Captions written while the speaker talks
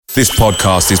This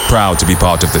podcast is proud to be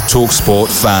part of the TalkSport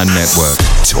Fan Network.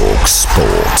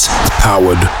 TalkSport.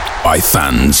 Powered by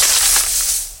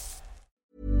fans.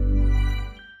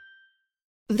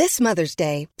 This Mother's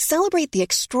Day, celebrate the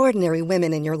extraordinary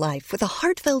women in your life with a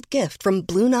heartfelt gift from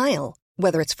Blue Nile.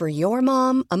 Whether it's for your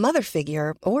mom, a mother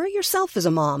figure, or yourself as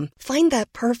a mom, find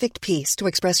that perfect piece to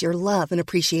express your love and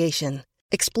appreciation.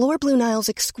 Explore Blue Nile's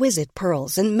exquisite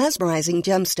pearls and mesmerizing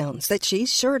gemstones that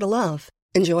she's sure to love.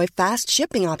 Enjoy fast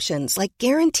shipping options like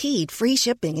guaranteed free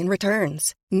shipping and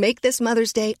returns. Make this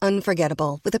Mother's Day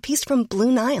unforgettable with a piece from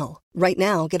Blue Nile. Right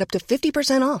now, get up to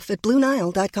 50% off at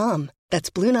BlueNile.com. That's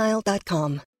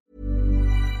BlueNile.com.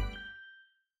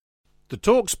 The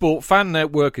TalkSport Fan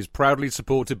Network is proudly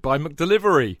supported by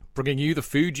McDelivery, bringing you the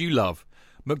food you love.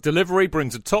 McDelivery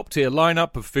brings a top-tier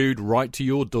lineup of food right to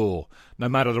your door. No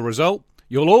matter the result,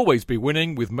 you'll always be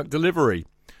winning with McDelivery.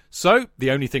 So,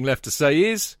 the only thing left to say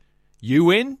is, you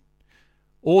win?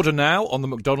 Order now on the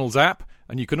McDonald's app,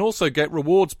 and you can also get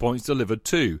rewards points delivered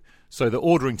too, so that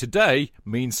ordering today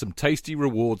means some tasty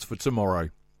rewards for tomorrow.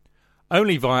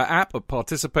 Only via app at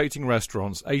participating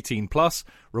restaurants. 18 plus.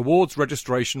 Rewards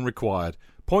registration required.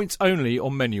 Points only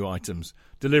on menu items.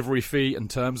 Delivery fee and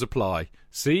terms apply.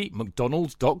 See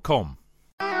mcdonalds.com.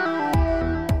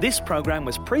 This programme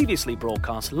was previously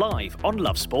broadcast live on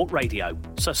Love Sport Radio,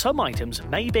 so some items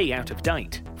may be out of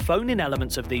date. Phone-in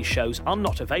elements of these shows are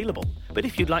not available, but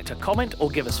if you'd like to comment or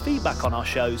give us feedback on our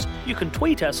shows, you can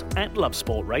tweet us at Love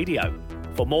Sport Radio.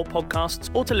 For more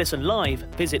podcasts or to listen live,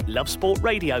 visit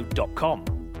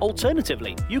lovesportradio.com.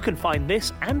 Alternatively, you can find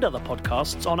this and other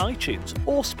podcasts on iTunes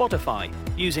or Spotify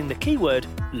using the keyword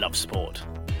Love Sport.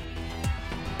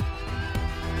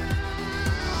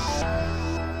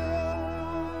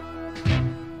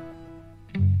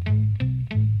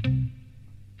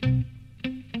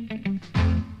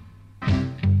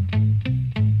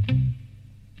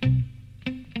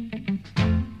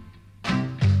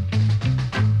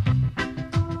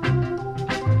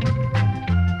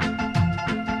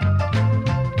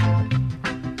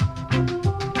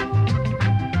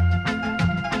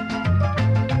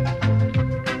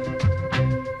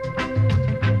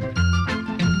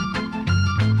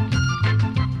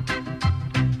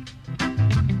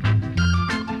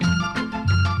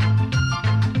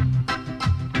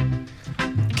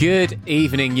 Good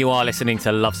evening, you are listening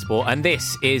to Love Sport, and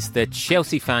this is the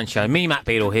Chelsea Fan Show. Me, Matt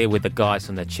Beadle, here with the guys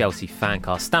from the Chelsea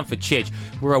Fancast. Stanford Chidge,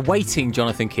 we're awaiting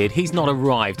Jonathan Kidd. He's not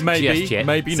arrived just yet.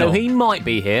 Maybe so not. he might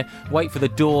be here. Wait for the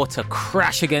door to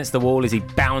crash against the wall as he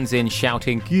bounds in,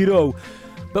 shouting, Kiddo.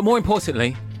 But more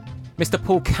importantly, Mr.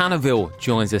 Paul Canaville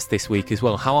joins us this week as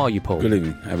well. How are you, Paul? Good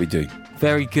evening. How are we doing?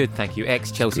 Very good, thank you.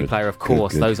 Ex-Chelsea player, of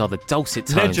course. Good. Those are the dulcet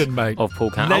tones Legend, mate. of Paul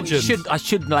Canaville. Legend. I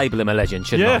should label him a legend,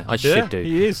 shouldn't I? I should do.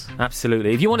 He is.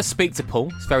 Absolutely. If you want to speak to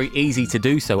Paul, it's very easy to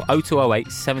do so.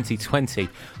 0208 70 20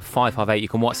 558. You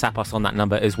can WhatsApp us on that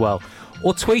number as well.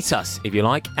 Or tweet us, if you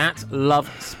like, at Love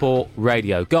Sport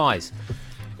Radio. Guys,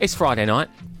 it's Friday night.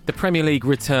 The Premier League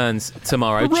returns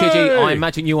tomorrow. Hooray! Chidgy, I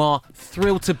imagine you are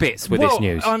thrilled to bits with this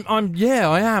news.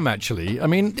 I am actually. I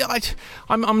mean,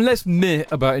 I'm less meh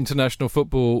about international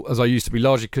football as I used to be,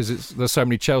 largely because there's so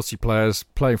many Chelsea players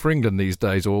playing for England these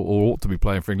days, or ought to be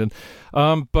playing for England.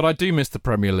 But I do miss the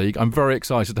Premier League. I'm very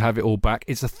excited to have it all back.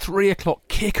 It's a 3:00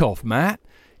 kickoff, Matt.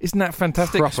 Isn't that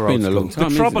fantastic? It's been a long time.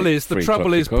 The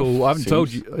trouble is, Paul. I haven't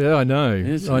told you. Yeah, I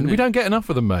know. We don't get enough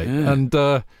of them, mate. Yeah. And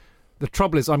the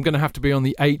trouble is, I'm going to have to be on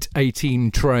the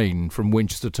 8:18 train from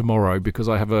Winchester tomorrow because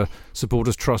I have a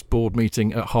Supporters Trust board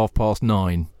meeting at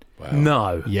 9:30. Wow.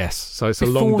 No. Yes, so it's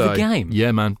Before a long day. the game?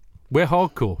 Yeah, man. We're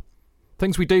hardcore.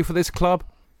 Things we do for this club.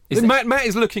 Matt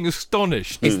is looking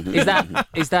astonished. Is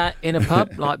that in a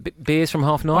pub, like beers from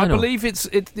 9:30? I believe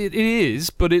it is,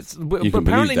 but it's can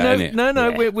apparently believe that,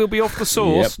 innit? Yeah. we'll be off the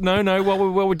sauce. Yep. No,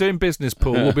 while we're doing business,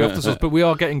 Paul, we'll be off the sauce. But we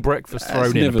are getting breakfast That's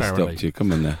thrown in. never Apparently, stopped you.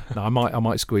 Come on now. no, I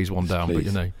might squeeze one down,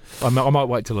 Please. but I might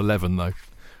wait till 11 though.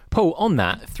 Paul, on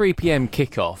that 3 p.m.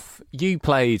 kickoff, you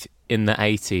played in the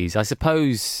 80s. I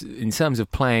suppose in terms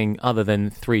of playing other than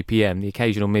 3 p.m, the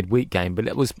occasional midweek game, but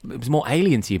it was more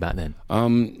alien to you back then.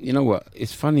 You know what?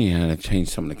 It's funny how they've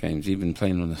changed some of the games, even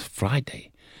playing on a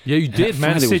Friday. Yeah, you did.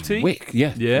 Man Friday was City. Wick.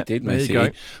 Yeah, I did. Man there you City. go.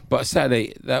 But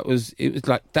Saturday, that was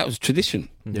tradition.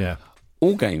 Yeah.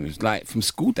 All games, like from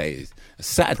school days, 3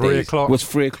 Saturday o'clock. was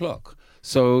 3:00.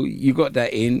 So you got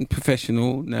that in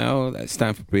professional now at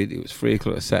Stamford Bridge. It was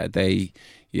 3:00 Saturday.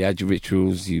 You had your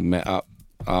rituals. You met up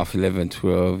 11:30,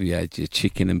 12. You had your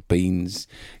chicken and beans.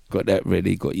 Got that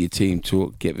ready. Got your team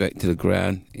talk. Get back to the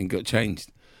ground and got changed.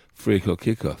 3:00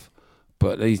 kickoff.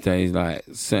 But these days, like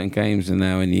certain games are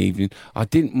now in the evening. I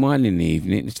didn't mind in the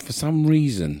evening. For some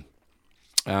reason,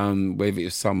 Whether it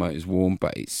was summer, it was warm,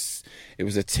 but it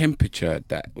was a temperature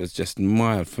that was just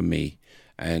mild for me.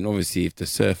 And obviously, if the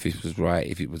surface was right,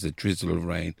 if it was a drizzle of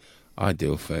rain,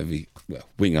 ideal for every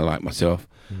winger like myself.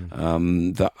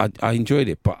 That I enjoyed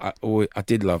it, but I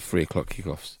did love 3 o'clock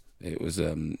kickoffs. It was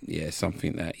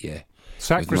something that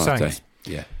Sacrosanct. was nice.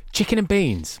 Yeah. Chicken and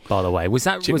beans, by the way, was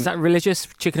that religious?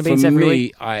 Chicken and beans every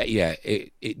week?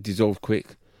 It dissolved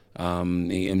quick.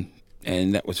 Eating,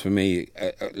 and that was for me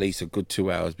at least a good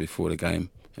 2 hours before the game.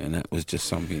 And that was just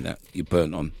something that you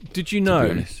burnt on. Did you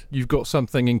know you've got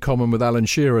something in common with Alan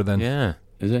Shearer then? Yeah.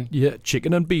 Is it? Yeah,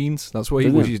 chicken and beans. That's what he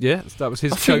was. Yeah, that was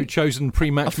his chosen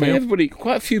pre-match meal.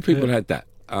 Quite a few people had that.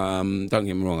 Don't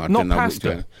get me wrong. Not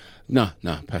pasta? No,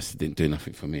 pasta didn't do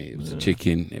nothing for me. It was a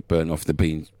chicken. It burnt off the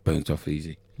beans. Burnt off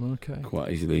easy. Okay.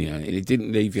 Quite easily. And it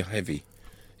didn't leave you heavy.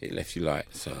 It left you light.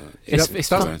 So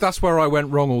that's where I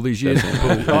went wrong all these years.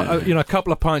 A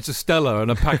couple of pints of Stella and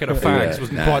a packet of fags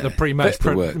wasn't quite the pre-match.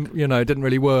 It didn't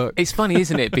really work. It's funny,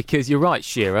 isn't it? Because you're right,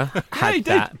 Shearer had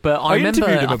that. But I remember,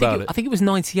 interviewed him about it. I think it was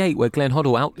 '98 where Glenn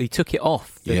Hoddle he took it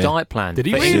off the diet plan. Did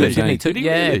he really? Did he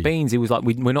really? Beans. He was like,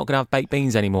 we're not going to have baked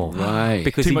beans anymore, right?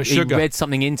 Because Too much sugar. He read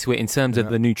something into it in terms of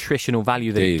the nutritional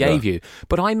value that it gave you.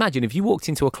 But I imagine if you walked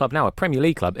into a club now, a Premier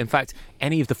League club, in fact,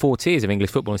 any of the 4 tiers of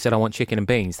English football, and said, I want chicken and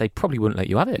beans, they probably wouldn't let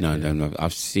you have it. No.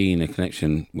 I've seen a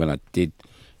connection when I did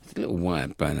a little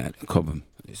wine burn out in Cobham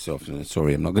itself.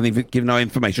 Sorry, I'm not going to give no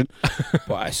information.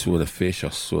 But I saw the fish, I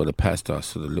saw the pasta, I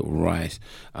saw the little rice.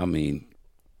 I mean,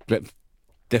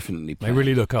 definitely. They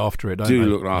really look after it, don't they? Do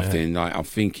look after it. And I'm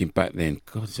thinking back then,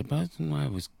 God, supposing I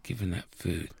was given that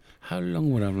food, how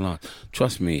long would I have lasted?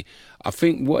 Trust me, I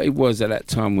think what it was at that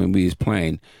time when we was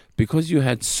playing, because you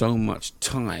had so much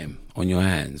time on your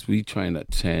hands, we trained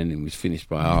at 10 and we was finished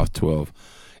by 12:30.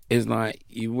 It's like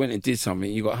you went and did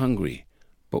something, you got hungry,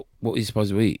 but what were you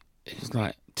supposed to eat? It's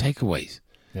like takeaways.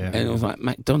 Yeah. And it was like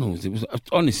McDonald's. It was,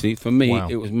 honestly, for me,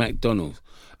 It was McDonald's.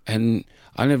 And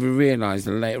I never realised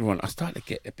that later on I started to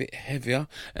get a bit heavier,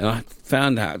 and I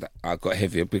found out that I got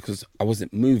heavier because I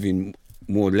wasn't moving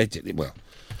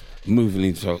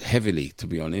moving so heavily, to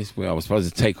be honest, where I was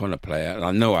supposed to take on a player, and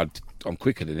I know I'm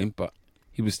quicker than him, but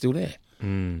he was still there.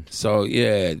 So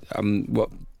what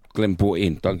Glenn brought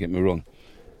in, don't get me wrong,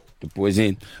 the boys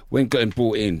in. When Glenn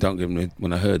brought in,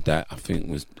 when I heard that, I think it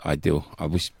was ideal. I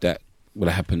wish that would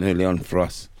have happened early on for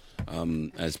us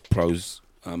as pros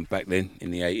back then in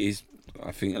the 80s.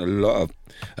 I think a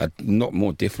lot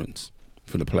more difference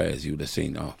for the players. You would have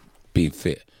seen being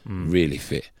fit, really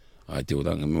fit. Ideal.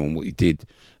 Don't get me wrong, what you did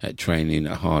at training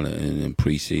at Harlem and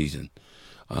pre-season.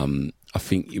 I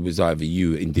think it was either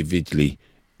you individually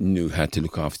knew how to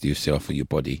look after yourself or your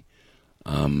body,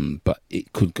 but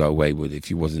it could go away with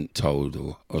if you wasn't told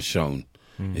or shown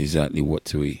exactly what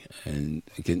to eat. And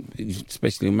again,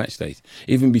 especially on match days,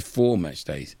 even before match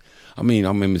days. I mean, I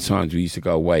remember times we used to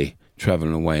go away,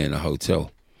 travelling away in a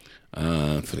hotel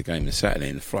for the game on Saturday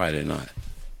and Friday night.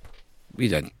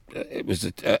 It was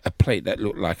a plate that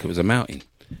looked like it was a mountain.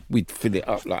 We'd fill it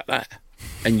up like that,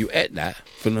 and you ate that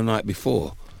from the night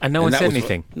before. And no one said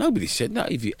anything? Nobody said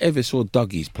that. If you ever saw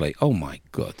Dougie's plate, oh my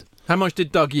God. How much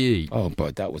did Dougie eat? Oh,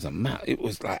 but that was a mountain. It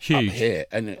was like huge. Up here.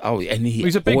 And he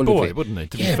was a big boy, wasn't he,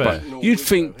 to be fair? But you'd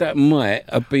think that might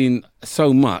have been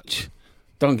so much,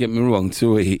 don't get me wrong,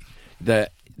 to eat,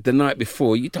 that the night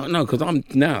before, you don't know, because I'm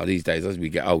now, these days, as we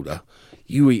get older,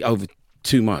 you eat over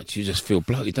too much, you just feel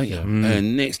bloated, don't you?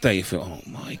 And next day you feel, oh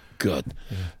my God.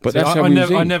 But that's how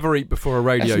I never eat before a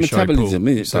radio that's show. Metabolism,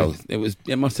 isn't it? So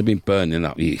it must have been burning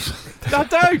up you. I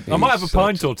don't. I might have a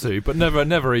pint or two, but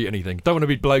never eat anything. Don't want to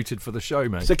be bloated for the show,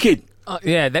 mate. So, kid. We're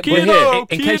here.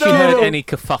 In case you heard any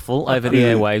kerfuffle over the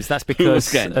airwaves, that's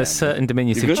because a certain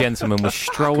diminutive gentleman was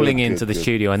strolling into the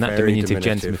studio, and that diminutive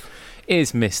gentleman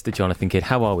is Mr. Jonathan Kidd.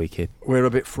 How are we, Kid? We're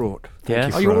a bit fraught.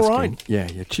 Yeah. Are you all right? Yeah,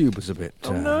 your tube was a bit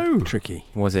tricky.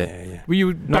 Was it? Yeah. Were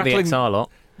you not battling the XR lot?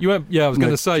 You went, I was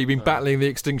going to say, you've been battling the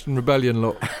Extinction Rebellion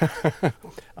lot.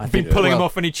 I've been pulling them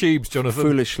off any tubes, Jonathan.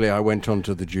 Foolishly, I went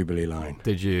onto the Jubilee line.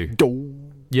 Did you?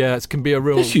 Yeah, it can be a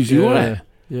real... That's usually all right.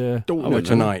 Yeah.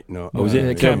 Tonight, no. Oh, was it?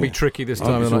 It can be tricky this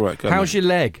time of the night. How's your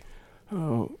leg?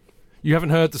 Oh... You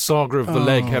haven't heard the saga of the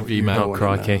leg, have you, Matt? Oh,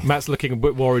 crikey. Matt's looking a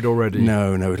bit worried already.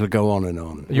 No, it'll go on and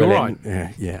on. You're right?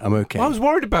 Yeah, I'm okay. I was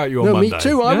worried about you on Monday. Me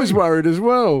too. I was worried as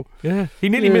well. Yeah. He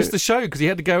nearly missed the show because he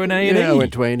had to go in A&E. Yeah, I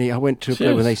went to A&E. I went to a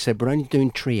place where they said, we're only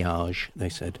doing triage, they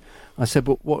said. I said,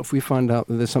 but what if we find out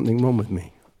that there's something wrong with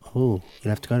me? Oh, you'll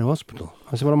have to go to hospital.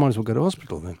 I said, well, I might as well go to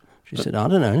hospital then. She said, I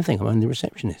don't know anything. I'm only the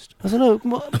receptionist. I said, oh,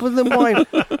 but then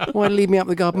why lead me up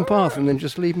the garden path and then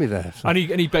just leave me there? So, And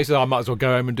he basically, I might as well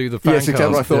go home and do the fan yes,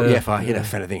 exactly. I cast, thought,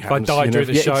 if anything happens, if I die during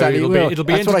the show, exactly, it'll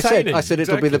be That's what I said. entertaining. I said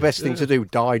it'll be the Exactly. best thing to do.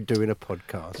 Die doing a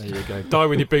podcast. There you go. Die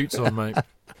with your boots on, mate.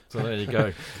 So there you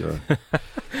go.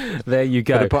 There you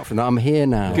But go. apart from that, I'm here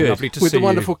now. Good. Lovely to With see the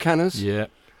wonderful Canners. you. Yeah.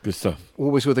 Good stuff.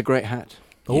 Always with a great hat.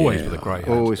 Always with a great hat.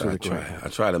 Always with a great hat. I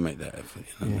try to make that effort.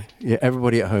 You know? Yeah,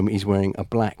 everybody at home is wearing a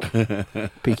black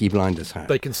Peaky Blinders hat.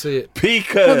 They can see it.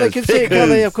 Peekers. No, they can see it, can't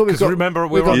they? Of course, we've Because got, remember,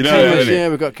 we've we're got on You know, cameras. innit? Yeah,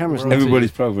 we've got cameras. now.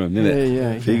 Everybody's program, isn't it?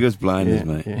 Yeah. Peekers blinders, Yeah,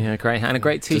 mate. yeah. Yeah, great hat. And a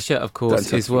great T-shirt, of course,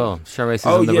 don't as touch well. Show races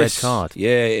on the red card.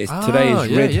 Yeah, today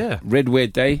is red. yeah. Red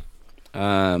Weird Day.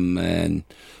 And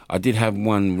I did have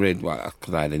one red,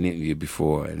 because I had an interview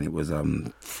before, and it was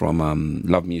from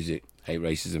Love Music, Hate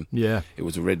Racism. Yeah. It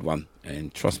was a red one,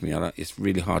 and trust me, it's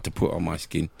really hard to put on my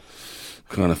skin,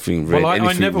 kind of thing. Red. Well, I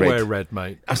anything never red. wear red,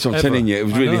 mate. That's what I'm Ever. telling you. It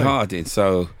was I really know. hard, and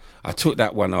so I took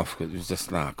that one off because it was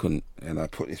just I couldn't, and I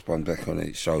put this one back on. And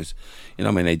it shows,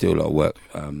 they do a lot of work,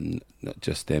 not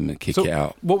just them, and kick So it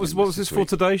out. what was this for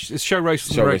today? It's show race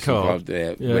on the red card.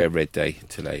 Wear red day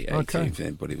today, 18th. Okay.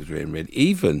 Everybody was wearing red.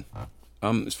 Even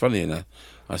it's funny enough.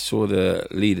 I saw the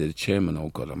leader, the chairman. Oh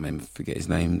God, forget his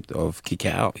name. Of Kick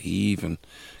It Out. He even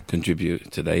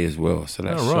contributed today as well. So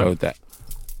that Oh, right. showed that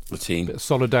routine. Bit of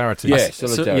solidarity. Yeah, So,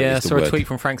 solidarity yeah, is the saw a word. tweet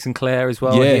from Frank Sinclair as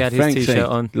well. Yeah, He had his Frank T-shirt saying,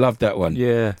 on. Love that one.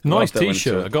 Yeah. Nice Love that one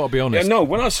T-shirt. too. I got to be Yeah, honest. no,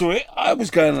 when I saw it, I was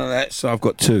going on that, so I've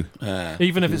got two.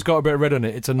 Even if it's got a bit of red on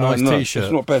it, it's a nice no, T-shirt.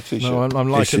 It's not a bad T-shirt. No, I'm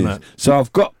liking This is. that. So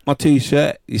I've got my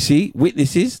T-shirt, you see,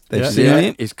 witnesses, they've Yeah. seen Yeah,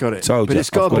 it. it's got it. Told But you, it's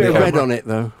got I've a bit of got red it. on it,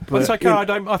 though. But it's But,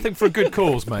 okay. I think for a good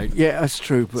cause, mate. Yeah, that's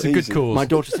true. But It's a good cause. My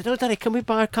daughter said, "Oh, Daddy, can we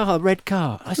buy a red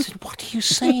car?" I said, "What are you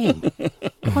saying?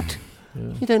 What?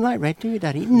 You don't like red, do you,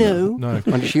 Daddy?" No. No.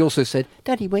 And she also said,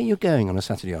 "Daddy, where are you going on a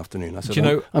Saturday afternoon?" I said, Do you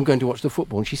know- I'm going to watch the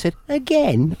football." And she said,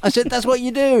 "Again?" I said, "That's what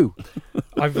you do."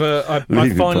 I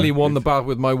Really finally good won the battle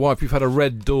with my wife. We've had a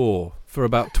red door for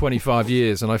about 25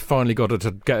 years, and I finally got her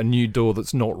to get a new door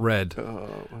that's not red.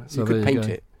 You could there paint go.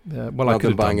 it. Yeah, well, I Rather could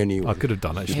than have buying done. a new I one. could have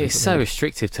done actually. Yeah, it's so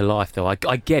restrictive to life, though. I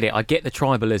get it. I get the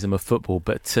tribalism of football,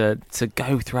 but to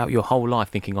go throughout your whole life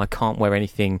thinking I can't wear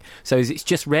anything. So is it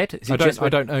just red? Is it just I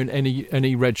red? don't own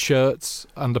any red shirts,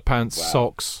 underpants,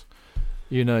 socks.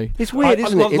 It's weird,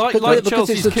 isn't it? Like Because it's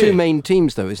Chelsea's the kit. two main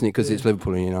teams, though, isn't it? Because it's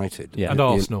Liverpool and United. Yeah. And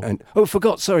Arsenal. Oh,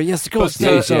 forgot. Sorry. Yes, of course.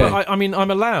 But, Sorry. but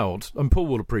I'm allowed, and Paul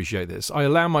will appreciate this. I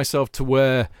allow myself to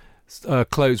wear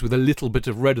clothes with a little bit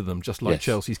of red in them, just like Yes.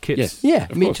 Chelsea's kits. Yes. Yeah,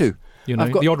 Of me course. too. You know,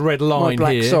 I've got the odd red My line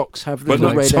black here. socks have But little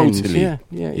not red totally. ends.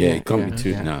 Yeah, it can't be too.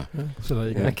 yeah. No. So there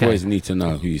you go. Okay. Boys need to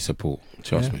know who you support.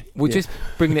 Trust me. We're just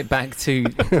bringing it back to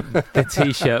the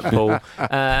T-shirt, Paul.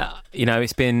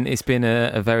 It's been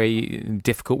a very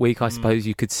difficult week, I suppose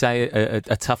you could say,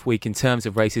 a tough week in terms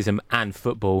of racism and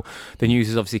football. The news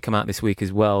has obviously come out this week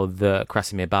as well that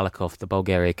Krasimir Balakov, the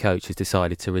Bulgaria coach, has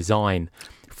decided to resign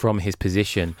from his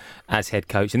position as head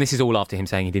coach, and this is all after him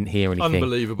saying he didn't hear anything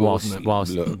Unbelievable, wasn't it?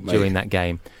 whilst Look, mate. during that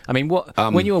game. I mean,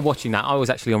 when you were watching that, I was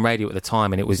actually on radio at the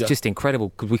time, and it was just incredible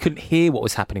because we couldn't hear what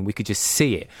was happening; we could just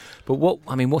see it. But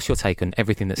what's your take on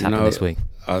everything that's happened this week?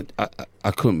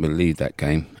 I couldn't believe that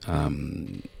game.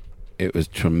 It was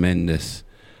tremendous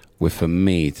for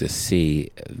me to see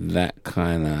that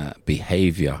kind of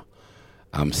behaviour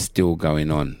still going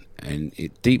on, and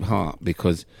it deep heart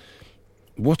because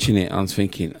watching it, I was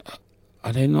thinking,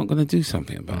 are they not going to do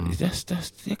something about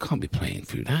it? They can't be playing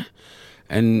through that.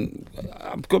 And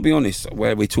I've got to be honest,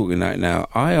 where we're talking right now,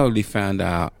 I only found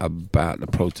out about the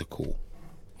protocol,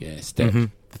 step, The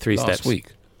three last steps.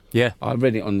 week. Yeah. I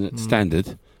read it on the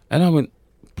Standard, and I went,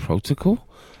 protocol?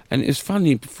 And it was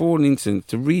funny before an incident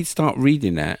to start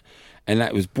reading that, and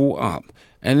that was brought up,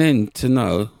 and then to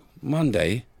know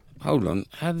Monday, hold on,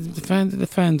 how did the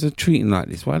fans are treating like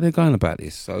this? Why are they going about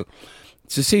this? So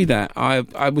to see that,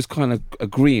 I was kind of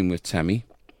agreeing with Tammy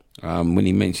when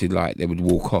he mentioned like they would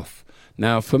walk off.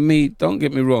 Now, for me, don't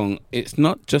get me wrong, it's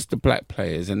not just the black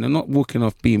players, and they're not walking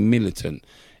off being militant.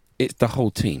 It's the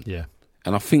whole team. Yeah.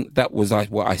 And I think that was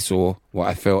what I saw, what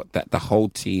I felt, that the whole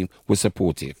team was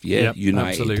supportive. Yeah, Yep,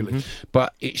 united. absolutely.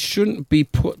 But it shouldn't be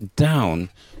put down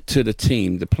to the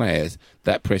team, the players,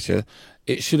 that pressure.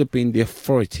 It should have been the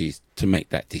authorities to make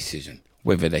that decision,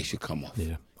 whether they should come off.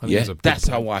 Yeah. I think that's a big That's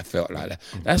point. how I felt like that.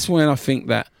 That's when I think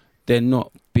that they're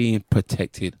not being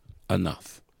protected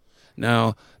enough.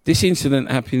 Now, this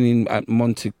incident happening at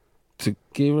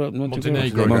Montenegro,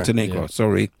 Yeah.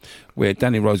 sorry, where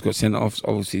Danny Rose got sent off,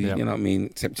 obviously, Yeah. you know what I mean,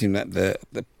 accepting that the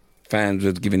fans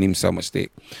were giving him so much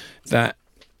stick. That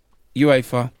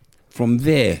UEFA, from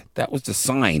there, that was the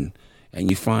sign, and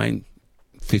you find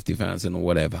 50,000 or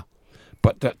whatever.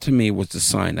 But that to me was the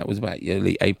sign. That was about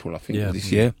early April, I think, of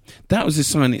this year. That was the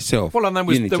sign itself. Well, and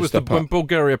then there was when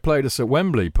Bulgaria played us at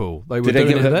Wembley, Paul. They were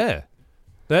doing it there.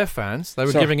 Their fans, they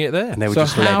were giving it there. And they were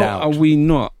just let out. How are we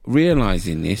not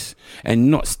realising this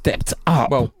and not stepped up?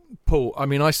 Well, Paul, I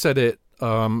mean, I said it, I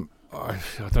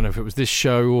don't know if it was this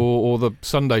show or the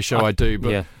Sunday show I do,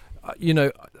 but,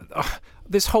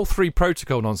 this whole 3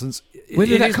 protocol nonsense, where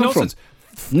did that come nonsense.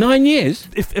 from? 9 years?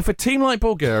 If a team like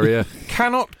Bulgaria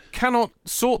cannot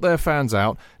sort their fans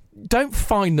out, don't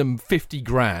fine them 50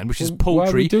 grand, which is paltry. Why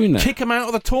are we doing that? Kick them out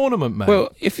of the tournament, mate.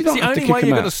 Well, if you don't it's have the to only way kick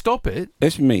you're them going out, to stop it.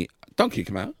 That's me. Don't kick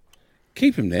them out.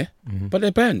 Keep them there. But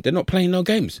they're banned. They're not playing no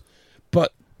games.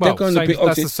 But they're going to be...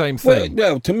 That's the same thing.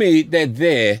 Well, to me, they're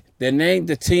there. Their name,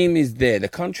 the team is there. The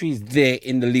country is there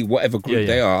in the league, whatever group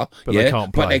they are. But they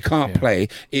can't play. But they can't play.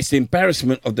 It's the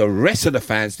embarrassment of the rest of the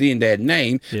fans seeing their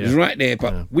name is right there.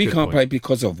 But we can't play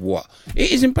because of what? It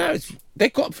is embarrassing. They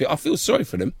got to I feel sorry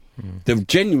for them. They're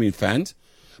genuine fans.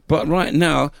 But right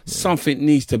now, something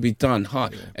needs to be done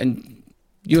hard. And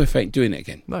UEFA ain't doing it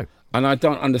again. No. And I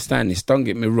don't understand this. Don't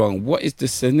get me wrong. What is the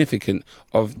significance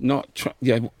of not...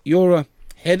 you're a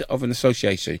head of an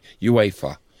association,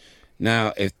 UEFA.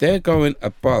 Now, if they're going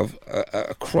above,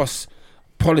 across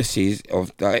policies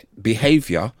of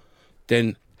behaviour,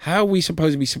 then how are we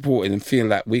supposed to be supported and feel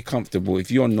like we're comfortable if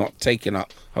you're not taking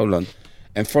up, and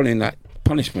following that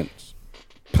punishments?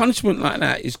 Punishment like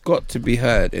that has got to be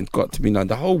heard and got to be known.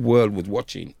 The whole world was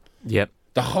watching. Yep.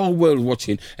 The whole world was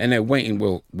watching, and they're waiting,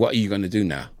 well, what are you going to do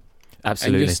now?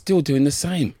 Absolutely. And you're still doing the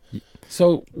same.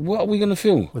 So what are we going to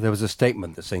feel? Well, there was a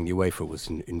statement that saying the UEFA was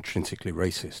intrinsically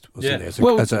racist, wasn't there?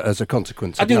 Well, as a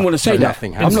consequence. I didn't want to say that.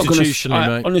 Nothing I'm not going to.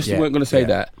 I honestly weren't going to say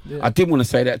that. Yeah. I didn't want to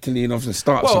say that till the officer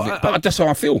starts of it, but that's how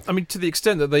I feel. I mean, to the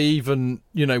extent that they even,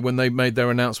 when they made their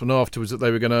announcement afterwards that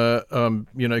they were going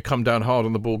to, come down hard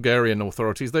on the Bulgarian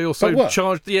authorities, they also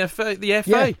charged the FA.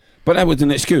 Yeah. But that was an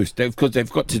excuse because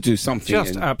they've got to do something.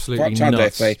 Just absolutely charge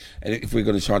nuts. The FA, and if we're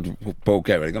going to charge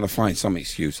Bulgaria, they're going to find some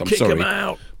excuse. I'm Kick sorry. them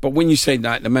out. But when you say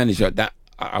that, the manager, that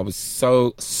I was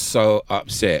so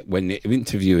upset when they were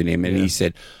interviewing him, and he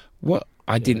said, "What?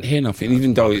 I didn't hear nothing."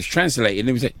 Even though it's translated,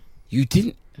 he was like, "You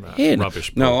didn't hear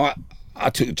rubbish." No, I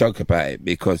took a joke about it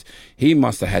because he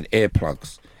must have had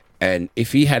earplugs. And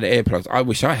if he had earplugs, I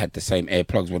wish I had the same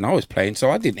earplugs when I was playing, so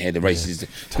I didn't hear the racists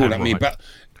call at me. But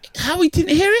how he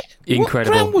didn't hear it?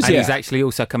 Incredible. What was and it? he's actually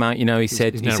also come out, he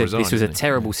said this was a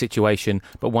terrible situation,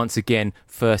 but once again,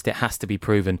 first it has to be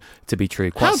proven to be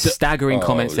true. Quite staggering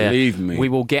comments there. Leave me. We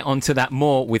will get onto that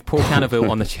more with Paul Canaville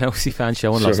on the Chelsea Fan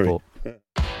Show on Love Sport.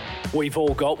 We've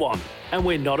all got one, and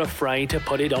we're not afraid to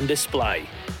put it on display.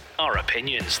 Our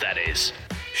opinions, that is.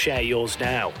 Share yours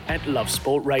now at Love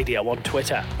Sport Radio on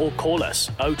Twitter or call us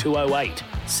 0208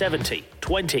 70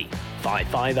 20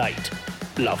 558.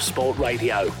 Love Sport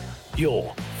Radio,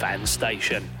 your fan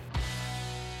station.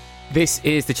 This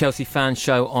is the Chelsea Fan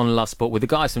Show on Love Sport with the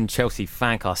guys from Chelsea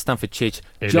Fancast, Stanford Chidge,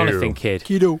 Jonathan Kidd,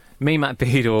 me, Matt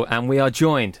Beadle, and we are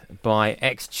joined by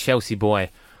ex-Chelsea boy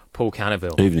Paul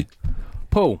Canaville. Evening.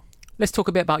 Paul, let's talk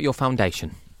a bit about your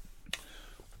foundation.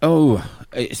 Oh,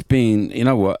 it's been,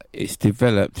 it's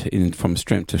developed from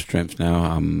strength to strength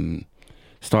now.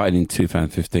 Started in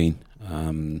 2015,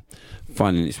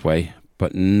 finding its way.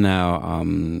 But now,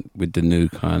 with the new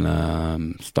kind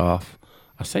of staff,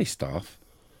 I say staff,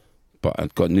 but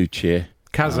I've got a new chair.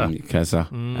 Kaza.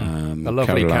 The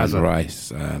lovely Caroline Kaza.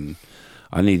 Rice.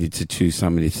 I needed to choose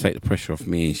somebody to take the pressure off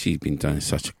me, and she's been doing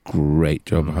such a great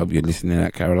job. I hope you're listening to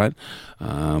that, Caroline,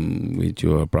 with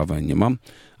your brother and your mum.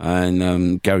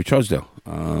 And Gary Trousdale,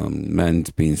 man's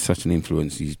been such an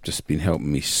influence. He's just been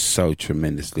helping me so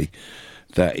tremendously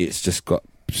that it's just got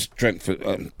strength,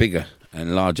 bigger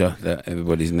and larger, that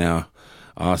everybody's now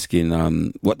asking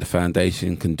what the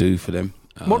foundation can do for them.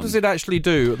 What does it actually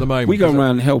do at the moment? We go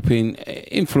around helping,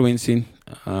 influencing,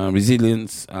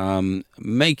 resilience,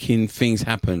 making things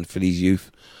happen for these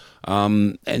youth.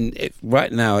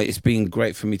 Right now, it's been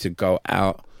great for me to go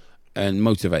out and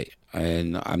motivate.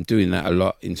 And I'm doing that a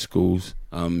lot in schools,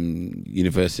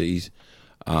 universities.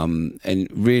 And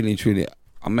really and truly,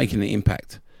 I'm making an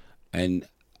impact. And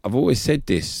I've always said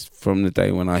this from the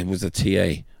day when I was a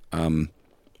TA,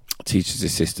 teacher's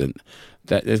assistant,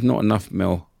 that there's not enough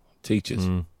male teachers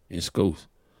in schools.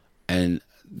 And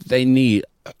they need,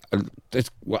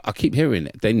 I keep hearing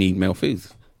it, they need male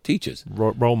teachers.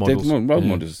 Role models. Role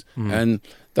models. And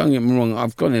don't get me wrong,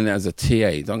 I've gone in as a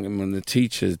TA. Don't get me wrong, the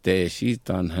teacher's there, she's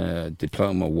done her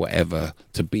diploma, whatever,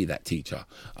 to be that teacher.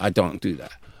 I don't do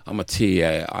that. I'm a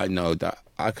TA. I know that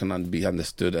I can be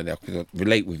understood and they can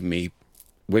relate with me,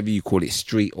 whether you call it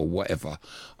street or whatever.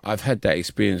 I've had that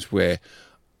experience where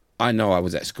I know I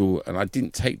was at school and I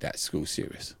didn't take that school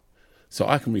serious. So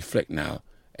I can reflect now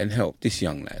and help this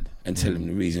young lad and tell him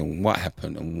the reason what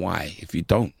happened and why if you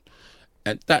don't.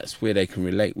 And that's where they can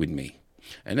relate with me.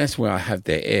 And that's where I have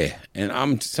their ear. And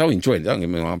I'm so enjoying it. Don't get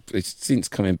me wrong, since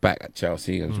coming back at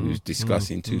Chelsea, as we was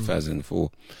discussing in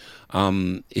 2004,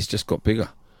 it's just got bigger.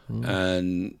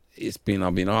 And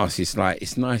I've been asked, it's like,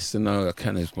 it's nice to know,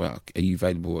 are you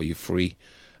available, are you free?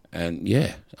 And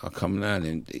yeah, I'll come down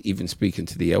and even speaking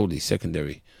to the elderly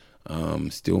secondary,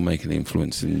 still making an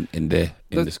influence in the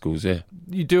schools there.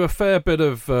 You do a fair bit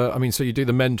of, so you do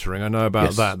the mentoring. I know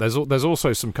about Yes. that. There's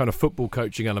also some kind of football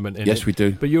coaching element in it. Yes, we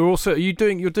do. But you're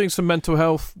doing some mental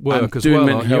health work as doing well.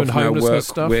 mental Aren't you? health And now homelessness work.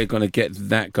 stuff. We're going to get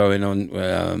that going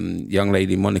on. Young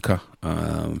lady Monica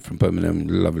from Birmingham,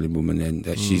 lovely woman,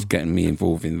 and she's getting me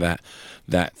involved in that.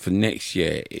 That for next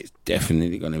year, it's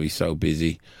definitely going to be so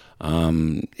busy.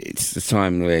 It's the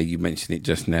time where you mentioned it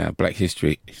just now. Black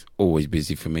History is always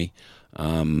busy for me.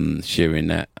 Sharing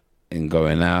that and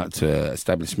going out to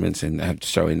establishments and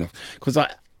showing off, because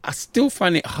I still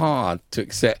find it hard to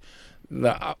accept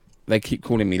that they keep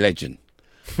calling me legend.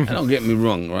 And don't get me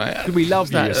wrong, right? We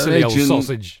love that, you silly old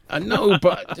sausage. I know,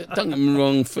 but don't get me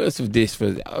wrong.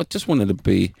 I just wanted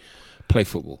to play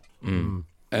football.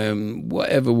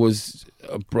 Whatever was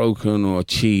broken or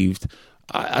achieved,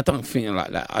 I don't think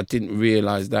like that. I didn't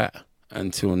realise that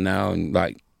until now, and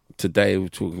like today we're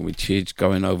talking with Chidge,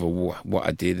 going over what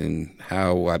I did and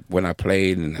when I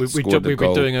played and scored the goal. We've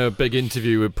been doing a big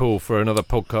interview with Paul for another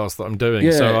podcast that I'm doing.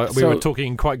 Yeah, we were talking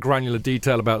in quite granular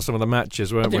detail about some of the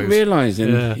matches, weren't we? I didn't realise,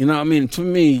 and you know what I mean. To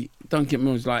me, don't get me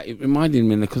wrong, it was like it reminded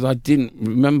me because I didn't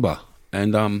remember,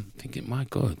 and I'm thinking, my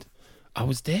God, I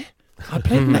was there. I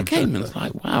played in that game, and it's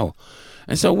like, wow.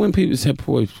 And so when people said,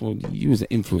 Paul, you was an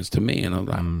influence to me, and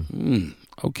I'm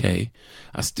like, okay.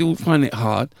 I still find it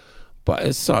hard. But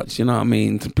as such, you know what I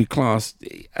mean, to be classed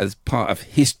as part of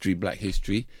history, Black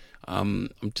History, I'm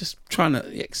just trying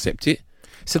to accept it.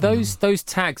 So those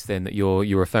tags then that you're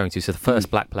referring to, so the first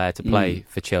black player to play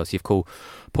for Chelsea, you've called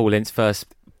Paul Ince first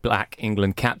black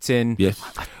England captain. Yes.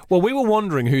 Well, we were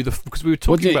wondering because we were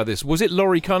talking about this. Was it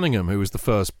Laurie Cunningham who was the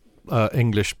first black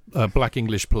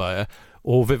English player,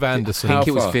 or Viv Anderson? I think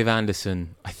it was Viv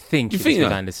Anderson. I think it was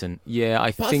Viv Anderson. Yeah,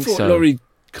 I think so. Laurie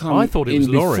I thought it was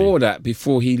Laurie.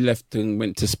 Before he left and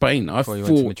went to Spain. I thought he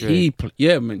went to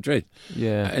Madrid. Madrid.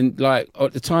 Yeah. And like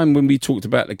at the time when we talked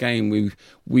about the game,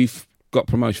 we've got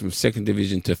promotion from second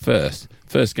division to first.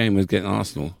 First game was against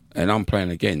Arsenal, and I'm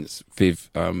playing against Viv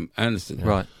Anderson.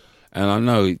 Right. And I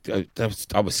know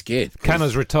I was scared.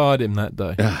 Canners retired him that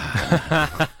day.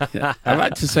 I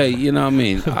like to say, you know what I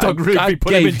mean? Doug Rigby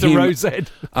put him into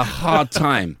Rosette. A hard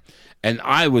time. And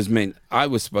I was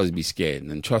supposed to be scared.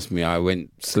 And trust me, I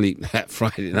went to sleep that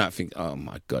Friday night thinking, oh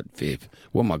my God, Viv,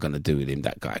 what am I going to do with him?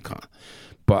 That guy can't.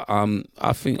 But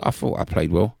I thought I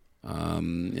played well. You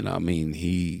know what I mean?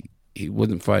 He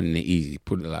wasn't finding it easy,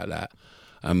 put it like that.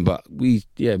 But we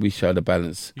showed a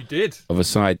balance. You did. Of a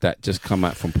side that just come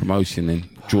out from promotion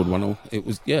and drawed 1-1. It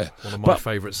was, one of my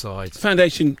favourite sides.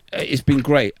 Foundation, it's been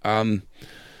great. I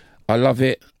love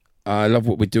it. I love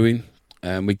what we're doing.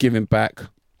 We're giving back.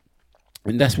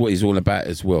 And that's what it's all about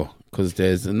as well. Because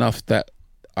there's enough that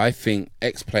I think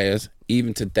ex-players,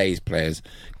 even today's players,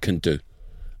 can do.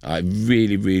 I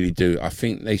really, really do. I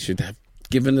think they should have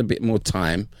given a bit more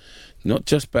time. Not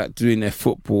just about doing their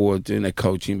football or doing their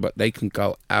coaching, but they can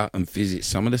go out and visit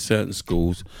some of the certain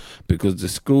schools, because the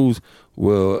schools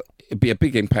will be a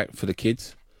big impact for the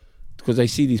kids, because they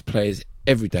see these players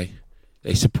every day.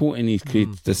 They're supporting these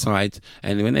kids, the sides,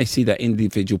 and when they see that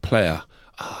individual player,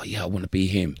 oh yeah, I want to be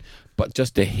him. But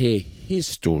just to hear his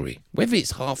story, whether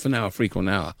it's half an hour, 3/4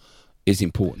 hour, is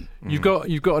important. You've got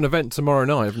an event tomorrow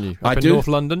night, haven't you? I in do. North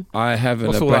London. I have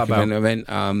What's a all Black that about?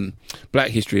 event,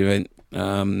 Black History event.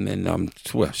 And I'm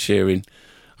sharing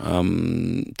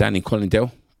Danny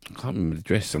Collindale. I can't remember the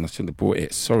address, and I should have bought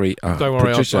it. Sorry, Don't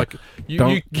worry, Patricia,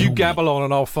 you gabble on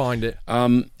and I'll find it.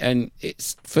 And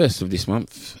it's first of this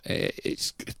month.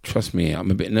 Trust me,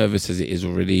 I'm a bit nervous as it is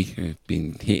already. I've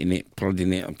been hitting it,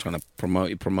 plodding it. I'm trying to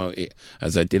promote it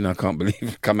as I did. And I can't believe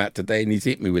I've come out today and he's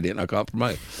hit me with it, and I can't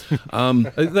promote.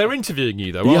 They're interviewing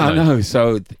you though, aren't Yeah, I they? know.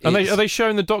 So Are they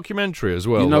showing the documentary as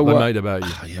well? You know that what? they made about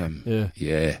you. I am. Yeah.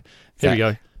 Yeah. Here we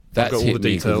go. That's got all hit the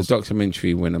me, 'cause details. the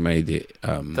documentary when I made it.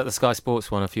 Is that the Sky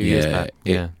Sports one a few years back?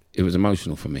 It was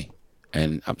emotional for me,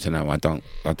 and up to now I don't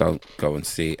go and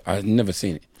see it. I've never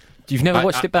seen it. You've never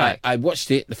watched it back? I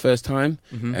watched it the first time,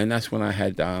 and that's when I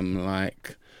had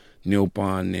like Neil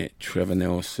Barnett, Trevor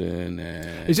Nelson.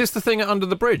 Is this the thing at Under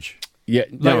the Bridge? Yeah,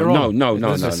 Later on? no.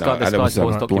 The Sky That was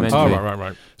Sports documentary. Oh,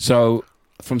 right. So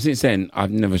from since then, I've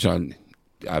never shown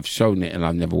I've shown it and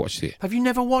I've never watched it. Have you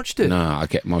never watched it? No, I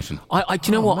get emotional. Do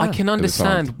you know what? man. I can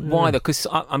understand why, because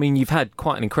I mean, you've had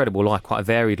quite an incredible life, quite a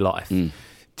varied life.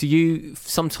 Do you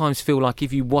sometimes feel like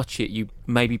if you watch it, you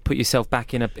maybe put yourself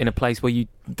back in a place where you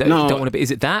don't want to be? Is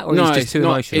it that, or is it just too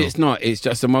emotional? It's not. It's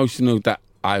just emotional that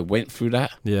I went through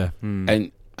that. Yeah.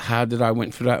 And how did I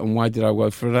went through that, and why did I go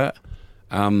through that?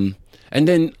 And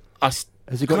then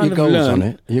Has it got your goals on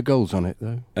it? Your goals on it,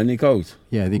 though? Any goals?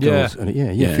 Yeah, the goals.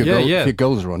 Yeah. If your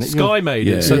goals are on it. Sky made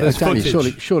it, so there's exactly.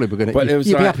 footage. Surely we're going to...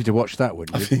 You'd be happy to watch that,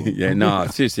 wouldn't you? Yeah, no,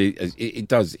 seriously, it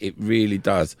does. It really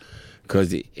does.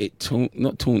 Because it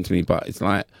not taunts me, but it's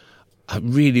like, I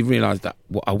really realised that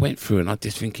what I went through, and I'm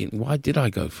just thinking, why did I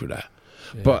go through that?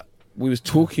 Yeah. But we was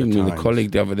talking with a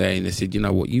colleague the other day, and they said, you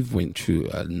know what, you've went through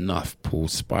enough, Paul,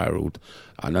 spiralled.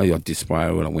 I know I did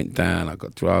spiral, I went down, I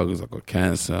got drugs, I got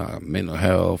cancer, I got mental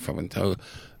health,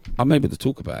 I'm able to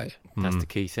talk about it. That's the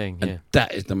key thing, and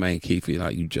that is the main key for you,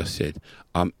 like you just said.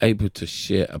 I'm able to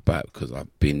share about it because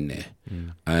I've been there.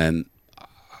 And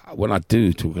when I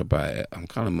do talk about it, I'm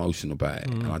kind of emotional about it,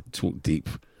 and I talk deep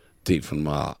from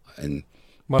my heart, and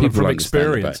from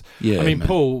experience. Yeah, I mean, man.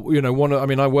 Paul,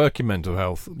 I work in mental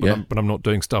health, but I'm not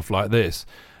doing stuff like this.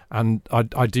 And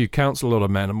I do counsel a lot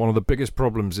of men, and one of the biggest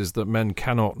problems is that men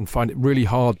cannot and find it really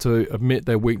hard to admit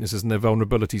their weaknesses and their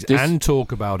vulnerabilities and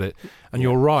talk about it. And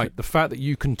you're right, the fact that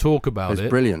you can talk about it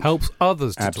brilliant. Helps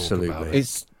others to Absolutely. talk about it.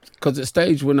 It's because at the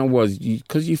stage when I was,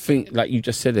 because you think, like you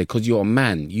just said there, because you're a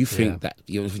man, you think that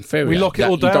you're inferior. We lock it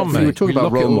all down, mate. We were talking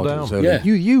about role models earlier.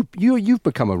 Yeah. You've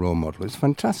become a role model. It's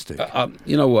fantastic.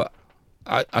 You know what?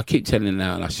 I keep telling them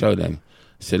now, and I show them.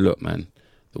 I said, look, man,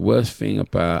 the worst thing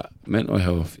about mental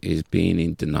health is being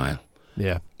in denial.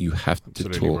 Yeah. You have to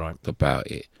talk about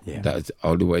it. Yeah. That is the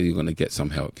only way you're going to get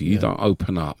some help. If you don't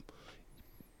open up,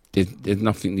 there's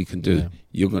nothing you can do. Yeah.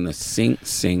 You're going to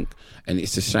sink. And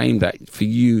it's a shame that for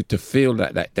you to feel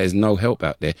that there's no help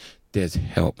out there. There's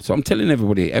help. So I'm telling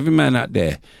everybody, every man out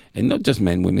there, and not just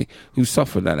men, women, who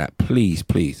suffer like that, please,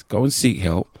 go and seek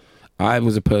help. I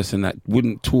was a person that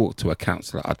wouldn't talk to a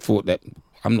counsellor. I thought that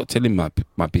I'm not telling my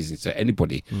business to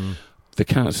anybody. The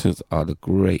counsellors are the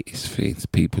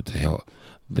greatest people to help.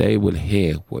 They will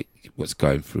hear what's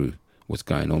going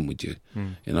on with you.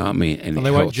 You know what I mean? And they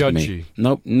won't judge you.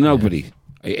 No, nobody.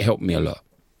 It helped me a lot.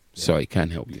 So it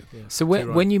can help you. Yeah. So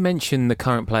when you mention the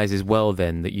current players as well,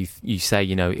 then that you say,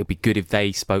 it'd be good if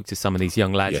they spoke to some of these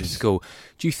young lads in school.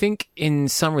 Do you think in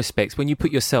some respects, when you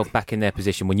put yourself back in their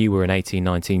position, when you were an 18,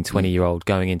 19, 20-year-old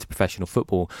going into professional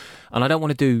football, and I don't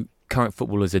want to do current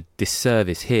footballers a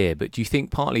disservice here, but do you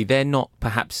think partly they're not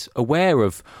perhaps aware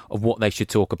of what they should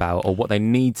talk about or what they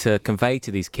need to convey to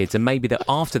these kids, and maybe that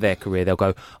after their career they'll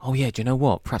go, oh yeah, do you know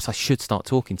what? Perhaps I should start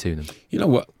talking to them. You know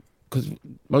what? Because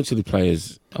most of the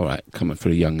players, all right, coming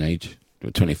through a young age,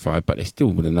 25, but they still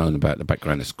would have known about the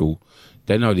background of school.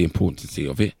 They know the importance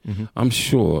of it. I'm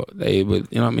sure they would,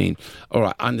 you know what I mean? All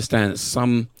right, I understand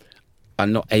some are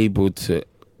not able to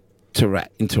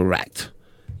interact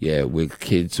with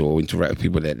kids or interact with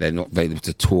people that they're not able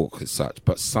to talk as such,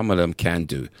 but some of them can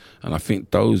do. And I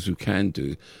think those who can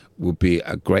do would be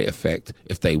a great effect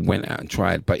if they went out and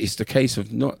tried. But it's the case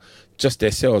of not just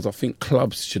themselves. I think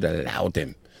clubs should allow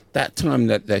them. That time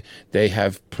that they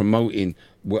have promoting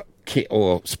what kit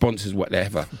or sponsors,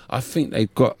 whatever, I think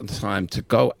they've got the time to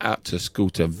go out to school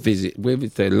to visit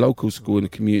with their local school in the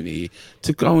community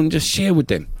to go and just share with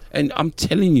them. And I'm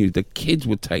telling you, the kids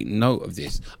would take note of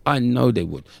this. I know they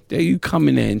would. There you come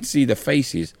in there and see the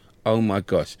faces. Oh my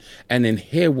gosh. And then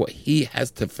hear what he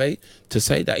has to say,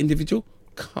 that individual.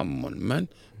 Come on, man.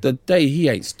 The day he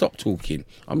ain't stopped talking,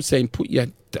 I'm saying put your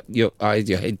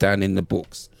head down in the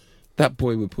books. That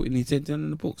boy was putting his head down in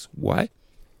the books. Why?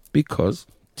 Because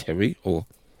Terry or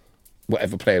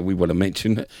whatever player we want to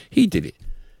mention, he did it.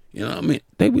 You know what I mean?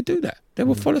 They would do that. They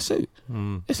would follow suit.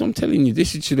 That's what I'm telling you. This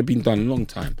should have been done a long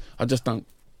time. I don't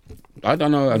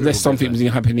know. Unless something was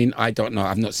happening, I don't know.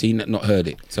 I've not seen it, not heard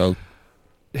it. So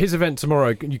his event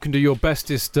tomorrow, you can do your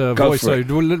bestest voice. So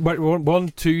 1,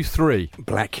 2, 3.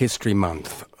 Black History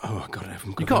Month. Oh, God, I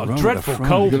haven't got You got a dreadful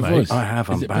cold, mate. I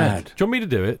have, I'm bad. Do you want me to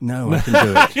do it? No, I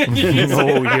can do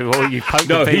it. You poked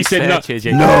the beast there,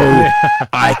 Chidge. No,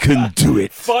 I can do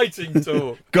it. Fighting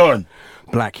talk. Go on.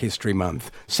 Black History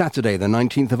Month, Saturday the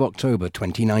 19th of October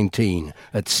 2019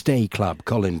 at Stay Club,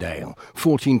 Colindale,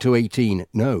 14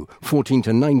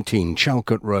 to 19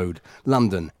 Chalcott Road,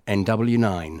 London,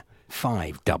 NW9,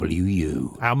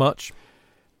 5WU. How much?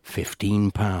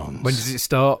 £15. When does it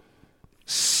start?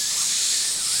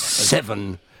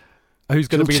 7. Who's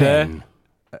going to be 10.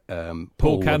 there?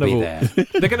 Paul Cannibal. will be there.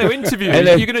 They're going to interview you.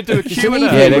 You're going to do a Q&A.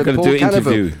 Yeah, they're going to Paul do an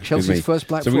Cannibal, interview. Chelsea's first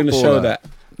black So we're going to show that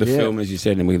the film, as you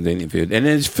said, and we've interviewed. And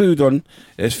there's food on.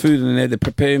 There's food in there. They're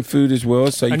preparing food as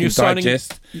well, so you can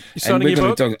digest. You're signing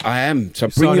your book? I am. So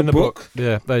bring your book.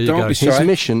 Yeah, there you Don't go. be shy. His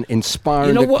mission: inspire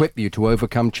and equip you to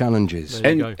overcome challenges.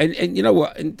 And you know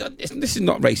what? And this is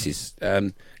not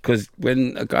racist. Because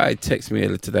when a guy texted me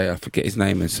earlier today, I forget his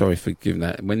name, and sorry for giving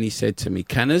that. When he said to me,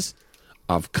 "Canners,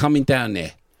 I'm coming down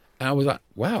there," and I was like,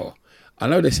 "Wow." I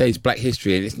know they say it's Black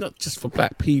History, and it's not just for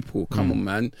Black people. Come on,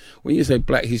 man. When you say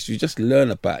Black History, just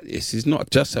learn about this. It's not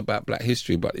just about Black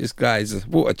History, but this guy's a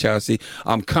supporter of Chelsea.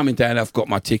 I'm coming down. I've got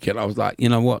my ticket. I was like, you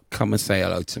know what? Come and say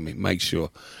hello to me. Make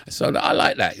sure. So I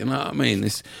like that. You know what I mean?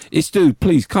 It's dude,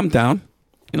 please come down.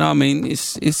 You know what I mean?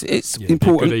 It's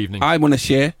important. Good evening. I want to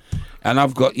share. And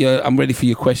I've got I'm ready for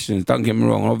your questions. Don't get me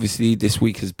wrong. Obviously, this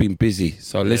week has been busy,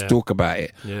 so let's talk about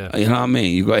it. Yeah. You know what I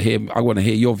mean? You got to hear. I want to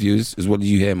hear your views as well as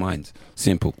you hear mine.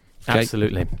 Simple. Okay?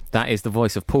 Absolutely. That is the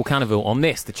voice of Paul Canaville on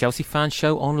this, the Chelsea Fan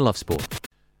Show on Love Sport.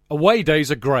 Away days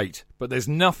are great, but there's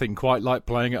nothing quite like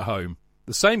playing at home.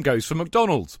 The same goes for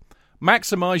McDonald's.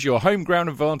 Maximise your home ground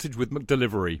advantage with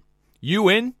McDelivery. You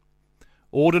in?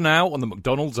 Order now on the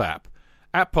McDonald's app.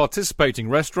 At participating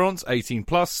restaurants, 18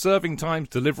 plus, serving times,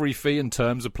 delivery fee and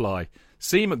terms apply.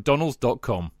 See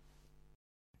mcdonalds.com.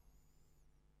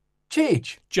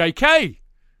 Chidge. JK!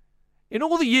 In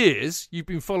all the years you've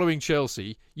been following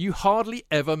Chelsea, you hardly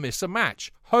ever miss a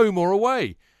match, home or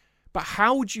away. But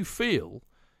how would you feel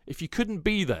if you couldn't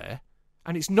be there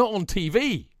and it's not on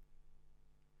TV?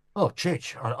 Oh,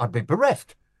 Chidge, I'd be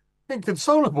bereft.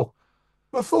 Inconsolable.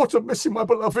 The thought of missing my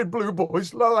beloved Blue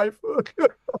Boys live.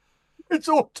 It's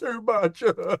all too much.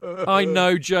 I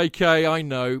know, JK, I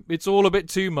know. It's all a bit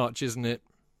too much, isn't it?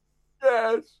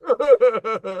 Yes.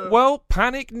 Well,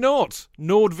 panic not.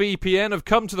 NordVPN have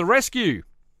come to the rescue.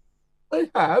 They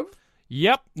have?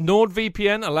 Yep,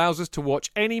 NordVPN allows us to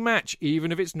watch any match,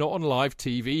 even if it's not on live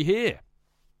TV here.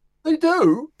 They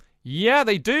do? Yeah,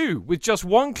 they do. With just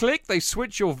one click, they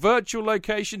switch your virtual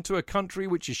location to a country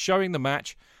which is showing the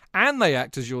match, and they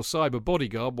act as your cyber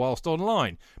bodyguard whilst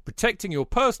online, protecting your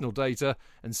personal data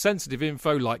and sensitive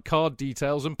info like card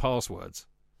details and passwords.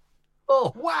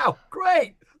 Oh, wow,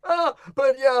 great.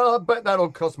 But yeah, I bet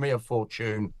that'll cost me a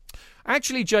fortune.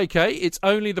 Actually, JK, it's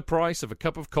only the price of a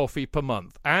cup of coffee per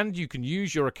month, and you can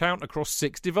use your account across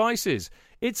 6 devices.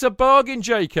 It's a bargain,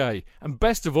 JK, and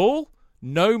best of all,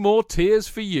 no more tears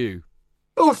for you.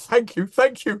 Oh, thank you,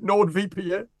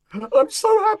 NordVPN. I'm so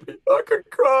happy I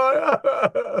could cry.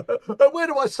 Where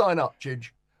do I sign up,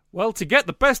 Chidge? Well, to get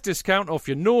the best discount off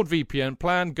your NordVPN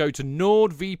plan, go to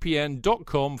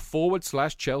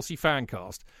nordvpn.com/Chelsea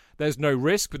Fancast. There's no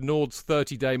risk with Nord's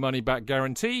 30-day money-back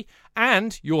guarantee,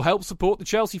 and you'll help support the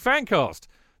Chelsea Fancast.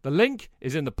 The link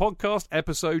is in the podcast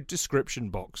episode description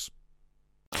box.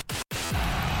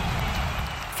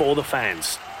 For the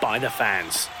fans, by the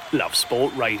fans, Love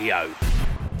Sport Radio.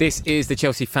 This is the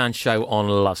Chelsea Fan Show on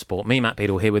Love Sport. Me, Matt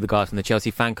Beadle, here with the guys from the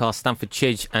Chelsea Fancast, Stanford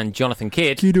Chidge and Jonathan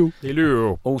Kidd.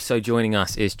 Hello. Also joining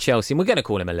us is Chelsea, and we're going to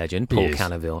call him a legend, Paul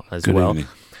Canaville as Good well. evening.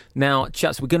 Now,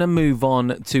 chaps, we're going to move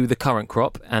on to the current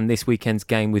crop and this weekend's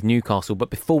game with Newcastle. But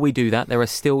before we do that, there are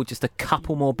still just a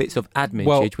couple more bits of admin,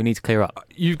 Chidge, we need to clear up.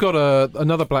 You've got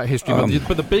another Black History Month,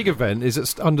 but the big event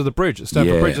is Under the Bridge at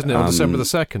Stamford Bridge, isn't it, on December the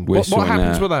 2nd? What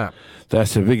happens with that?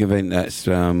 That's a big event that's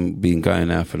been going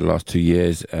now for the last 2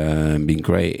 years. Been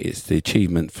great. It's the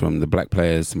achievement from the black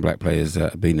players. Some black players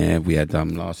that have been there. We had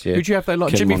last year. Who'd you have there?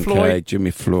 Like Ken Jimmy Moncler, Floyd?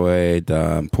 Jimmy Floyd,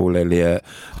 Paul Elliott,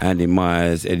 Andy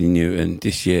Myers, Eddie Newton.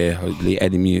 This year, hopefully,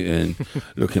 Eddie Newton.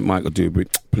 Look at Michael Dubry.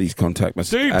 Please contact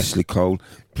us. Dubes. Ashley Cole.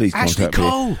 Please contact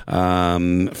me.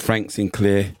 Frank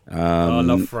Sinclair. I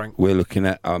love Frank. We're looking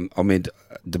at Omid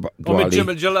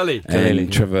Dwali Jalali.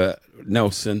 and Trevor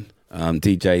Nelson.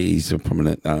 DJ, he's a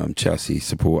prominent Chelsea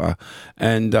supporter,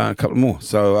 and a couple more.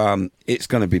 So it's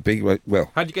going to be big. Well,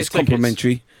 How'd you get it's tickets?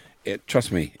 complimentary.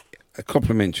 Trust me,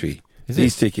 complimentary.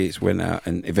 These tickets went out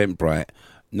in Eventbrite,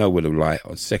 Nowhere to Light,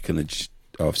 on 2nd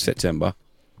of September.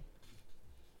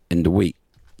 In the week,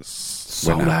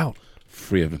 Sold out.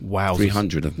 3 of them. Wow.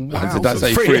 300 of them. Wowzers. Did I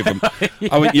say 3 of them?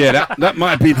 I went, that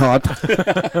might have been hard.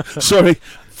 Sorry.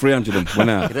 300 of them went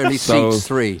out. It only seats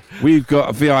 3. We've got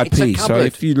a VIP. It's a So cupboard.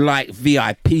 if you like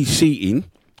VIP seating,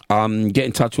 get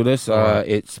in touch with us.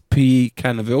 It's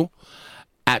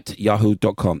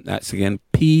pcanaville@yahoo.com. That's again,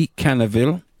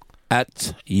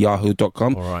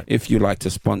 pcanaville@yahoo.com. All right. If you like to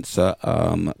sponsor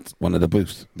one of the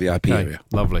booths, VIP area.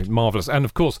 Lovely, marvellous. And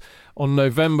of course, on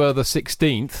November the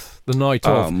 16th, the night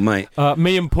Oh, of, mate.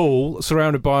 me and Paul,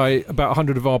 surrounded by about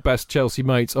 100 of our best Chelsea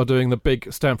mates, are doing the big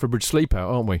Stamford Bridge sleep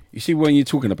out, aren't we? You see, when you're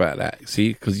talking about that,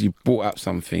 because you brought up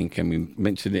something and we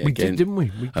mentioned it We again did, didn't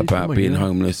we? about being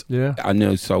homeless. Yeah. I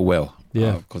know so well.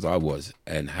 Yeah. Because I was.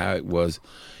 And how it was,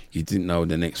 you didn't know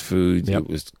the next food. Yep. It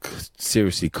was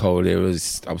seriously cold. I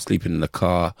was sleeping in the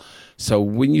car. So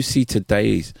when you see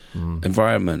today's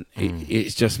environment, it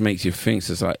just makes you think.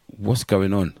 So it's like, what's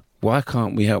going on? Why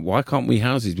can't we help? Why can't we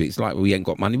house these people? It's like we ain't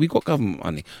got money. We got government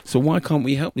money. So why can't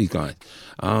we help these guys?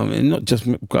 And not just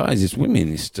guys, it's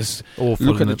women. It's just awful,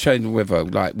 look at the isn't it? change of weather.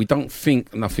 Like, we don't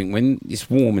think nothing. When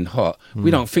it's warm and hot, we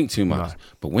don't think too much. No.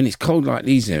 But when it's cold like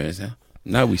these areas,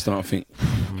 now we start to think,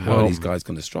 how are these guys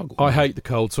going to struggle? I hate the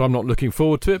cold, so I'm not looking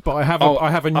forward to it. But I have Oh, I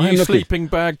have a are you new looking? sleeping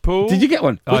bag, Paul. Did you get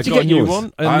one? I Did you got get a new yours?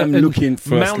 one. I'm looking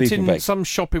for a Mountain, sleeping bag. some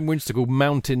shop in Winchester called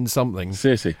Mountain something.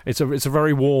 Seriously? It's a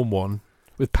very warm one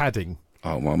with padding.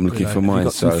 Oh, well, I'm looking know, for have you mine.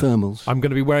 Got some So thermals. I'm going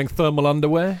to be wearing thermal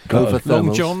underwear, Go for long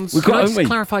thermals. johns. We've Can got- I haven't just we?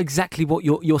 clarify exactly what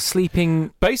you're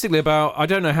sleeping? Basically, about I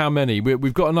don't know how many.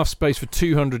 We've got enough space for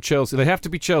 200 Chelsea. They have to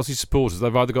be Chelsea supporters.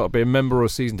 They've either got to be a member or a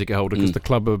season ticket holder because the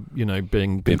club are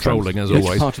being controlling as Which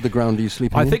always. part of the ground are you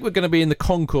sleeping I in? think we're going to be in the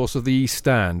concourse of the East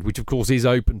Stand, which of course is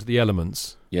open to the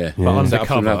elements. Yeah. But Is that up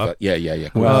from undercover. another- Yeah.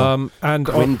 Well, And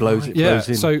wind blows, it yeah, blows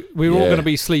in. so we're all Yeah. going to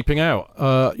be sleeping out,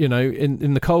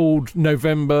 in the cold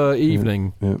November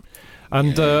evening. Yeah.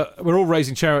 And we're all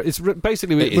raising charity. It's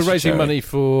basically It we're is raising charity. money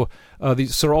for the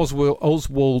Sir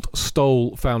Oswald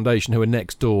Stoll Foundation, who are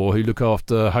next door, who look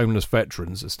after homeless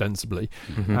veterans ostensibly,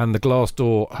 and the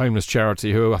Glassdoor Homeless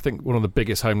Charity, who are, I think, one of the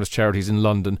biggest homeless charities in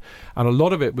London. And a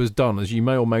lot of it was done, as you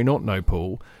may or may not know,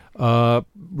 Paul,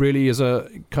 really as a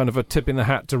kind of a tip in the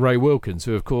hat to Ray Wilkins,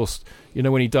 who, of course,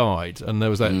 when he died, and there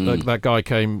was that guy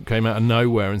came out of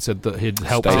nowhere and said that he'd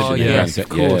helped Station him. in Yeah. yes, of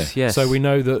course, yes. So we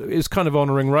know that it's kind of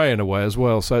honouring Ray in a way as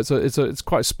well. So it's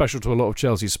quite special to a lot of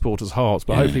Chelsea supporters' hearts.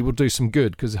 But hopefully we'll do some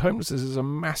good, because homelessness is a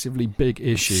massively big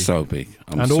issue So big.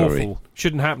 I'm and sorry. awful.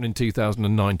 Shouldn't happen in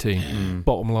 2019.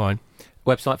 Bottom line.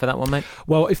 Website for that one, mate?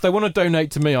 Well, if they want to donate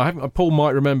to me, I haven't. Paul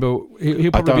might remember. He'll I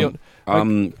probably be on.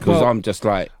 don't. Because well- I'm just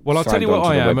like. Well, I'll tell signed you what on to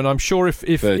I the am, web. and I'm sure if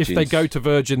they Virgins. go to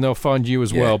Virgin, they'll find you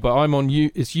as Yeah. well. But I'm on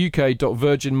it's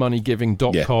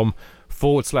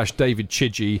uk.virginmoneygiving.com/David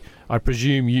Chidgey. I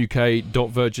presume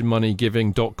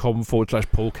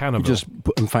uk.virginmoneygiving.com/Paul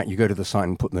Cannavale. in fact, you go to the site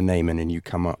and put the name in, and you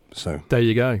come up. So There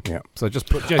you go. Yeah. So just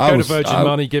go I to Virgin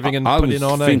Money Giving and I put was in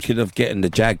our name. thinking of getting the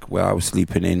Jag where I was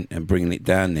sleeping in and bringing it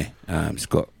down there. It's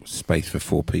got space for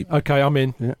 4 people. Okay, I'm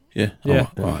in. Yeah. Yeah.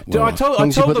 Oh, right. Dude, Well, I told as long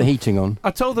as you put the them. heating on.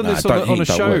 I told them No, this don't on a heat,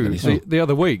 don't show work, it's not. the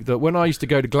other week, that when I used to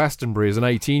go to Glastonbury as an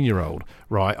 18-year-old,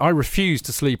 right, I refused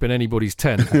to sleep in anybody's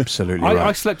tent. Absolutely I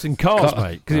right. slept in cars,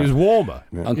 mate, because it was warmer.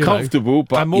 uncomfortable,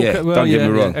 but And more yeah, well, don't get yeah,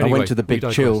 me wrong. yeah. I Anyway, went to the we Big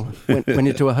digress. Chill. Went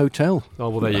into a hotel. Oh,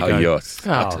 well, there you Oh, go. yes.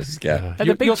 Oh, Yeah. And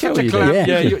the Big You're Chill, such a you do. glam-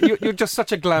 Yeah. you're just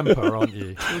such a glamper, aren't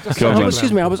you? You're just Go such on. a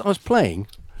Excuse me, I glamper. was playing.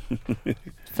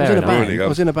 Fair I was in a enough. band. Really, I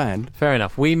was in a band. Fair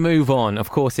enough. We move on. Of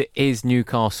course, it is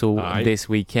Newcastle Aye. this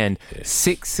weekend.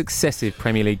 6 successive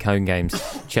Premier League home games.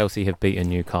 Chelsea have beaten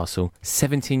Newcastle.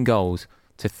 17 goals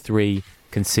to 3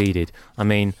 conceded. I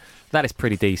mean, that is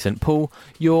pretty decent. Paul,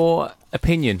 your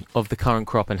opinion of the current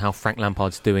crop and how Frank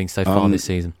Lampard's doing so far this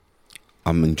season?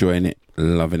 I'm enjoying it,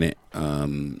 loving it.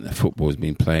 Football's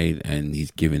been played, and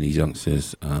he's given these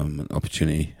youngsters an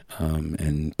opportunity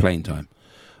and playing time,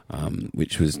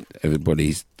 which was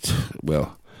everybody's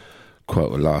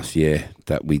quote last year,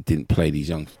 that we didn't play these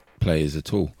young players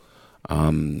at all,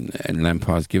 and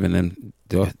Lampard's given them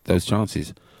those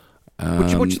chances.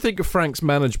 What do you think of Frank's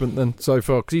management then so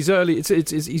far? Because he's early.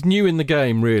 He's new in the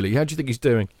game, really. How do you think he's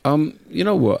doing? You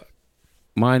know what,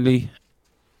 Miley,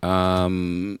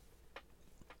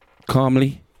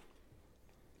 calmly.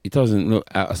 He doesn't look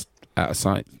out of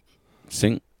sight,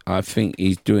 sync. I think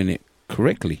he's doing it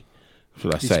correctly.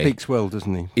 Should I He say? speaks well,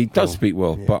 doesn't he? He does Paul? speak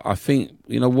well, Yeah. but I think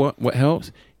you know what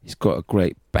helps. He's got a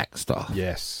great back staff.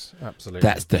 Yes, absolutely.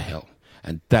 That's the help,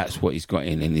 and that's what he's got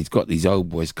in. And he's got these old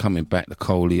boys coming back to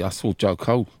Coley. I saw Joe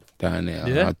Cole down there.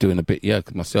 Yeah? Doing a bit,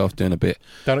 myself doing a bit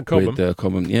down at Cobham. with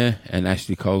Cobham, and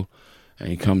Ashley Cole, and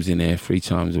he comes in there 3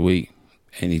 times a week,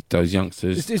 and those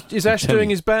youngsters. Is Ash tell doing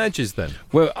me. his badges then?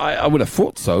 Well, I would have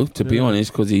thought so, to be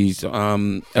honest, because he's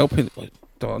helping.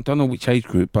 I don't know which age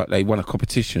group, but they won a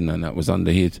competition, and that was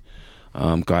under his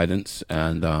guidance.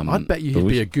 And I bet you he'd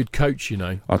be a good coach.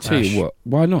 I'll tell Ash. you what.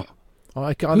 Why not?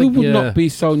 I Who think, would yeah, not be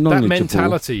so that knowledgeable?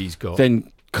 mentality he's got.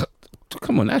 Then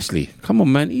come on, Ashley. Come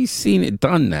on, man. He's seen it,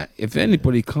 done that. If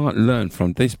anybody can't learn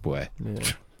from this boy,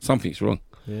 something's wrong.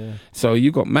 Yeah. So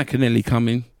you got McAnally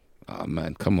coming. Oh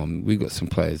man, come on. We got some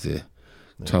players here.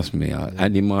 Trust me.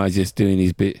 Andy Myers just doing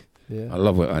his bit. Yeah. I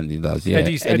love what Andy does. Yeah,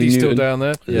 Eddie's Eddie still Newton. down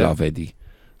there. Yeah. Love Eddie.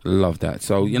 Love that.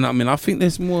 So you know, what I mean, I think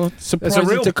there's more There's surprises a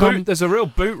real to come. boot. There's a real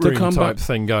boot to room come type back.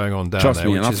 thing going on down Trust there,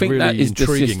 me, which and I is think really that is the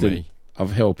intriguing system. me.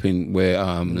 of helping where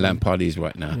Lampard is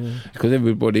right now. Because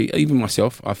everybody, even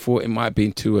myself, I thought it might have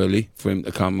been too early for him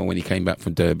to come when he came back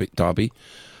from Derby.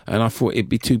 And I thought it'd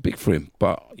be too big for him.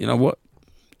 But you know what?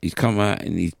 He's come out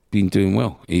and he's been doing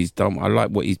well. He's done. I like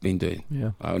what he's been doing.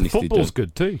 Yeah, I honestly football's do.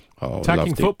 good too. Oh, attacking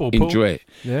loved it. football, Paul. Enjoy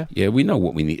it. Yeah, we know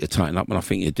what we need to tighten up, and I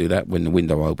think you do that when the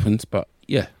window opens. But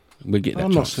yeah, we'll get that. I'm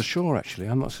not chance. so sure, actually.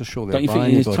 I'm not so sure. Don't you think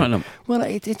you need to tighten up? Well,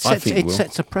 it I think it will.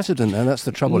 sets a precedent, and that's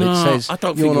the trouble. No, it says I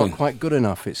don't you're think not quite good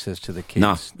enough. It says to the kids.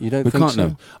 No, you don't we think can't so?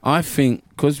 know. I think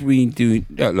because we do.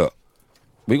 Look,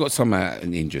 we got some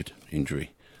an injury.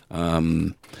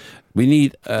 We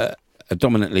need a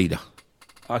dominant leader.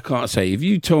 I can't say. If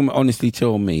you honestly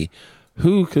tell me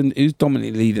who's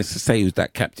dominant leader to say who's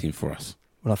that captain for us.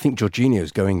 Well, I think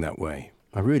Jorginho's going that way.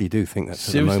 I really do think that's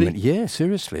Seriously? at the moment. Yeah,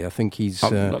 seriously. I think he's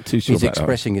I'm not too sure he's about that.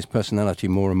 expressing his personality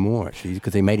more and more, actually,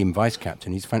 because they made him vice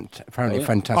captain. He's apparently I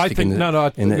fantastic think in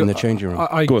the changing room.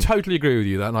 I totally agree with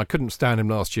you that, and I couldn't stand him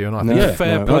last year, and I No. think Yeah.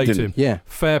 fair No, I play to didn't. him. Yeah.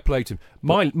 Fair play to him.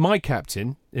 My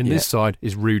captain in this side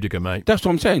is Rudiger, mate. That's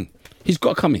what I'm saying. He's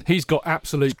got to come in. He's got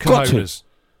absolute Got to. cojones.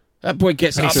 That boy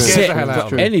gets And he upset. scares the hell out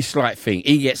of me. Any slight thing,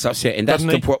 he gets upset, and that's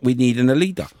Doesn't he? what we need in a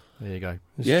leader. There you go.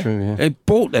 It's true, yeah. They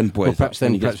bought them boys. Well, perhaps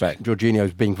when then he gets back.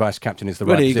 Jorginho's being vice captain is the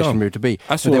Well, right there you position go. for him to be.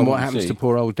 That's But what then I what want to happens see. to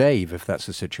poor old Dave if that's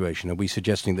the situation? Are we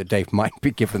suggesting that Dave might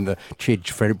be given the chidge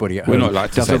for everybody at We're home? not like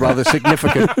to Does say a rather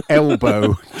significant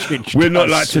elbow chidge. We're to not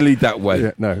us? like to lead that way.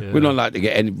 Yeah, no. We're not like to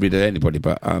get rid of anybody,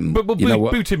 but But you know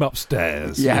what? boot him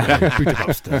upstairs. Yeah. Boot him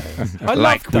upstairs. I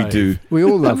Like love we Dave. do. We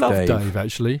all love I love Dave. Dave,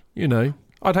 actually. You know,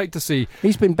 I'd hate to see.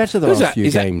 He's been better the Who's last that? few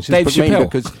Is that games. Dave but mainly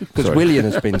Chappelle? because Sorry. Willian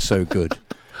has been so good.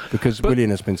 Because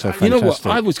Willian has been so You fantastic. know what?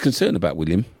 I was concerned about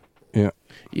William. Yeah.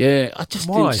 Yeah, I just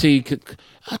Why? didn't see.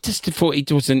 I just thought he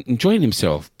wasn't enjoying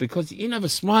himself because he never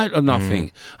smiled or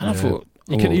nothing. And I thought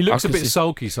He looks I a could bit see-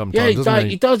 sulky sometimes, Yeah, doesn't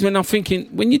he does. When I'm thinking,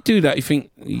 when you do that, you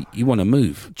think you want to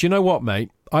move. Do you know what,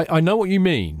 mate? I know what you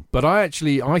mean, but I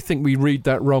think we read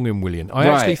that wrong in Willian. I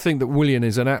actually Right. think that Willian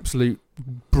is an absolute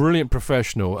brilliant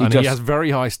professional, and he just- has very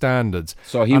high standards.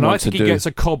 So he and I wants think to he do- gets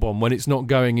a cob on when it's not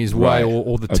going his way, Right.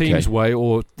 or the Okay. team's way,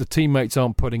 or the teammates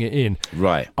aren't putting it in.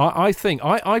 Right. I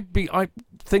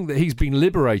think that he's been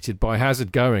liberated by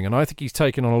Hazard going, and I think he's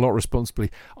taken on a lot of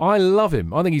responsibility. I love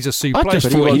him. I think he's a super I player.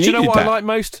 just thought he Do you know needed what I that. like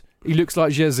most? He looks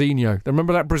like Jairzinho.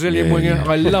 Remember that Brazilian Yeah, winger?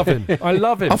 yeah. I love him. I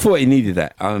love him. I thought he needed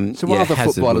that. So what other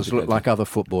Hazard footballers would look be like other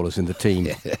footballers in the team,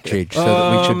 Chidge, so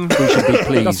that we should be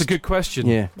pleased? That's a good question.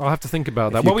 Yeah. I'll have to think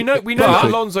about that. If Well, you we could- know but- that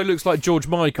Alonso looks like George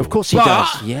Michael. Of course he But-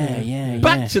 does. Yeah.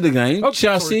 Back to the game, Oh,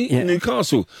 Chelsea, sorry. Yeah.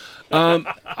 Newcastle.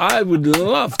 I would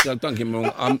love to. Don't get me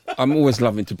wrong. I'm always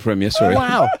loving to Premier. Sorry.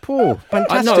 Wow, Paul, I know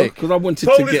fantastic. because I wanted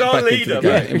Paul to is get our back leader, into the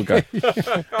game. Here we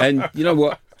go. And you know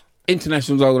what?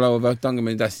 Internationals all over. Don't get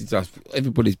me. That's just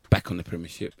everybody's back on the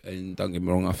Premiership. And don't get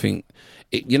me wrong. I think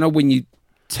when you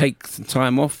take some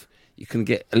time off, you can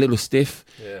get a little stiff,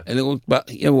 a little. But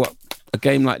you know what? A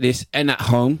game like this and at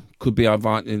home could be an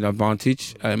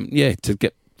advantage. To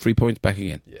get 3 points back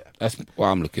again. Yeah, that's what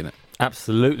I'm looking at.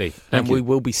 Absolutely. Thank And you. we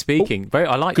will be speaking.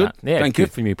 I like Good. that. Yeah, Thank good you.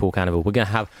 from you, Paul Cannavale. We're going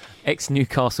to have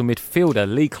ex-Newcastle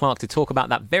midfielder Lee Clark to talk about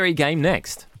that very game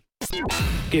next.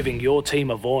 Giving your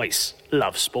team a voice.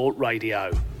 Love Sport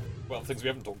Radio. Well, things we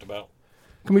haven't talked about.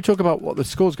 Can we talk about what the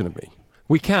score's going to be?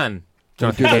 We can. Do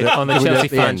we do that on the do we do that Chelsea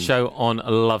at the Fan end? Show on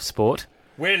Love Sport.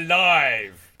 We're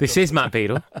live. This is Matt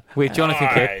Beadle with Jonathan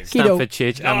Kidd, Live. Stanford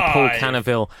Chidge and Paul Live.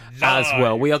 Cannavale as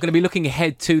well. We are going to be looking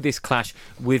ahead to this clash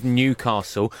with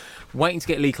Newcastle. Waiting to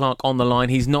get Lee Clark on the line.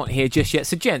 He's not here just yet.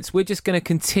 So, gents, we're just going to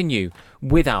continue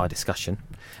with our discussion.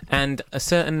 And a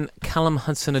certain Callum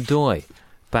Hudson-Odoi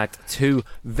bagged 2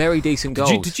 very decent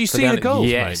goals. Did you for see the Ghana. goals,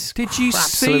 Yes. mate? Did you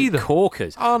Absolute see them?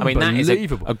 corkers. I mean, that is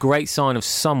Unbelievable. a great sign of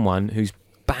someone who's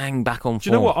bang back on form. Do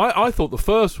you know what? I thought the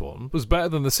first one was better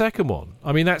than the second one.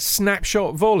 I mean, that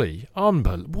snapshot volley.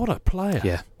 Unbelievable. What a player.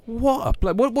 Yeah. What a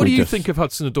player. What do you think of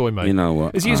Hudson-Odoi, mate? You know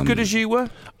what? Is he as good as you were?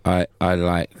 I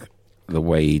like the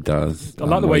way he does. I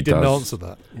like the way he didn't does. answer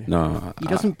that. No, He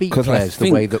doesn't beat 'cause I players the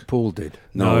think- way that Paul did.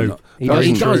 No. He No,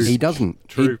 doesn't. he does. He doesn't.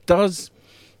 True. He does.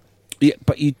 Yeah,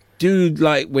 but you do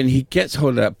like when he gets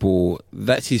hold of that ball.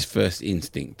 That's his first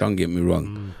instinct. Don't get me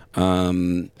wrong.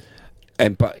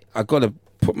 But I got to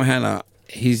put my hand out.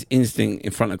 His instinct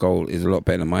in front of goal is a lot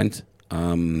better than mine.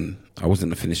 I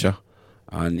wasn't a finisher.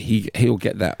 and he'll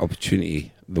get that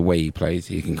opportunity. The way he plays,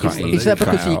 he can cut in. Is that cut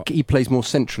because out. he plays more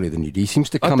centrally than you do? He seems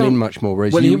to come in much more.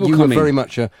 Whereas Well, you he will were come in. very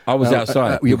much a. I was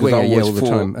outside You're because I winger, was all the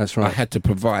time. That's right. I had to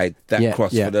provide that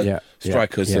cross for the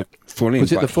strikers to fall in.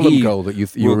 Was it the but Fulham he goal that you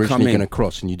will were come originally in. going to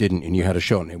cross and you didn't, and you had a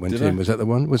shot and it went Did in? I? Was that the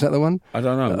one? Was that the one? I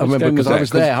don't know. I remember because I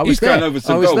was there. I was He's there. going over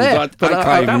some I was goals. there. I But can't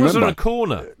That even was on remember. a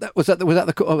corner. that was the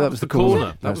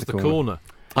corner. That was the corner.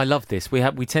 I love this.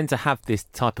 We tend to have this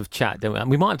type of chat, don't we? And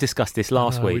we might have discussed this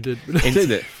last week. We did.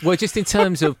 Did it? Well, just in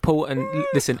terms of Paul, and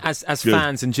listen, as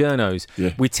fans and journos,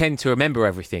 we tend to remember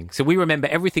everything. So we remember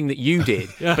everything that you did,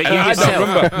 but you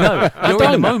yourself, you're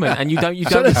in the moment and you don't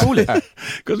recall it.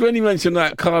 Because when he mentioned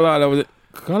that Carlisle, I was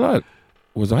Carlisle.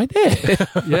 Was I there?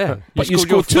 Yeah, But you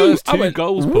scored scored your first two. I two went,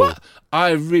 goals, Paul. what? I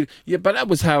really, but that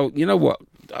was how. You know what?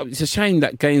 It's a shame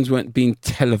that games weren't being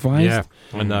televised. Yeah,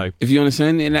 I know. If you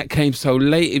understand, and that came so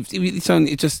late.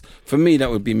 It just for me that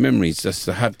would be memories just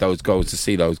to have those goals, to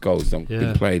see those goals that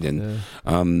been played in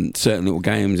certain little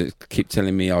games. That keep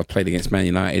telling me I played against Man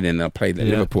United and I played at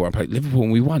Liverpool. I played Liverpool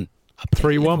and we won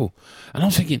 3-1. And I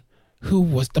was thinking, who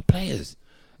was the players?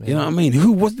 You know what I mean?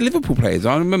 Who was the Liverpool players?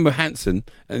 I remember Hansen,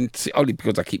 and only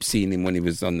because I keep seeing him when he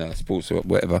was on Sports or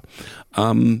whatever.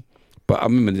 But I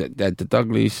remember the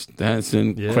Douglas, the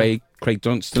Hansen, Craig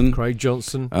Johnston,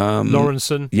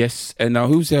 Lawrenson. Yes, and now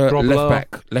who's their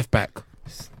left back?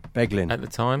 Beglin. At the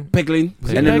time, Beglin, Was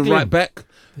and it then the Beglin? right back.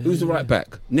 Who's the right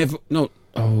back? Never. No.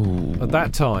 Oh, At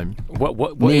that time,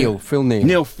 Phil Neal. Phil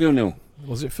Neal.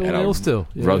 was it Phil And I Neal still?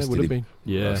 Yeah, roasted it would have him. been.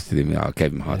 Yeah. Roasted him. I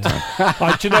gave him a hard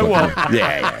time. Do you know what?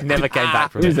 yeah. never came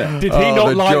back from it. Did he not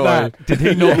the like joy. that? Did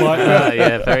he not like that?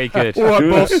 Yeah, very good. All right,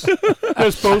 boss.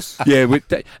 Yes, boss. Yeah,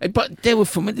 but they were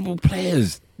formidable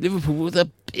players. Liverpool was a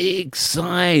big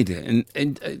side,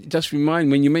 and just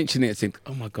remind when you mention it, I think,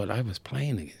 oh my God, I was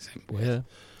playing against them. Yeah.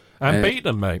 And beat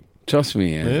them, mate. Trust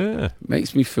me,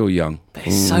 makes me feel young.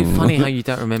 It's so funny how you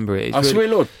don't remember it. It's I swear,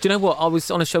 Lord. Do you know what? I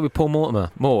was on a show with Paul Mortimer.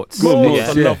 Morts.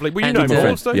 Morts, yeah. lovely. Well, you And, know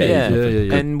Morts, don't you?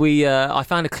 yeah. And I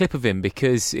found a clip of him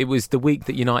because it was the week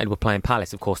that United were playing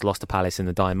Palace. Of course, lost to Palace in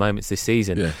the dire moments this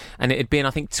season. Yeah. And it had been,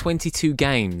 I think, 22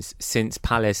 games since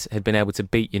Palace had been able to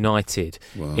beat United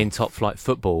in top flight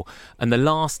football. And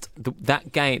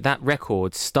that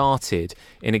record started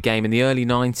in a game in the early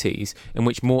 90s in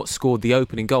which Mort scored the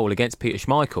opening goal against Peter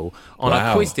Schmeichel. And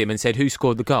I quizzed him and said, who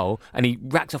scored the goal? And he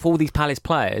racked off all these Palace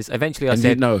players. Eventually I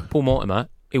said, Paul Mortimer.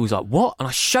 He was like, what? And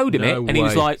I showed him it, and he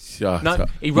was like, no.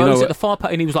 He rose at the far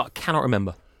post, and he was like, cannot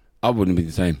remember. I wouldn't be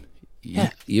the same. You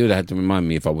would have had to remind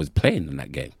me if I was playing in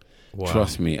that game. Wow.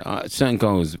 Trust me. Certain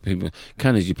goals, people,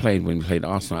 Canners, you played when we played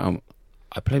Arsenal.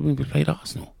 I played when we played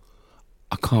Arsenal.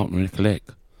 I can't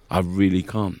recollect. I really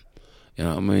can't. You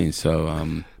know what I mean? So,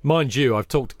 mind you, I've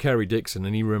talked to Kerry Dixon,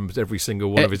 and he remembers every single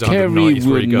one of his Kerry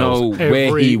 193 would goals. know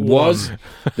where he was,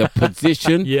 the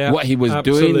position, what he was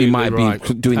doing. He might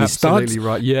be doing his studs.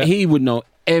 Right. Yeah. He would know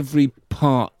every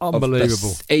part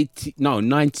Unbelievable. of the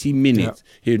 90 minutes.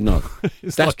 He'd know.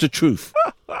 That's the truth.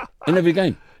 In every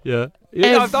game. Yeah. Every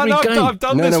game. I've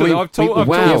done this. I've talked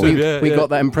we got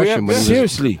that impression when he was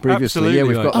Seriously. previously. Absolutely Yeah,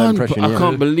 we've got that impression. I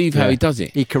can't believe how he does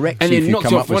it. He corrects and you he if you knocks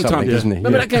come off up with one something, time, doesn't he?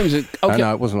 Remember that game? Okay.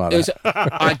 No, it wasn't like that.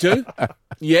 I do.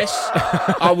 Yes,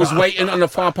 I was waiting on the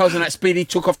far post, and that Speedy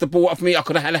took off the ball off me. I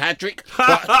could have had a hat trick,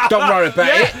 but don't worry about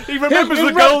it. He remembers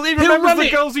the goals. He remembers the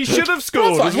goals he should have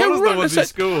scored as well as the ones he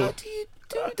scored. How do you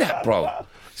do that, bro?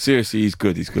 Seriously, he's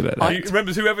good. He's good at that. He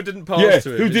remembers whoever didn't pass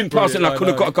to him. Who didn't pass it and I could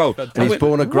have got a goal. And he's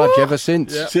borne a grudge ever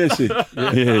since. Seriously.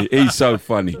 Yeah, he's so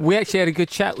funny. We actually had a good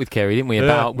chat with Kerry, didn't we,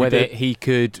 about whether he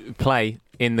could play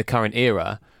in the current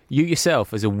era. You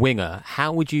yourself, as a winger,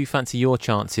 how would you fancy your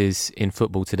chances in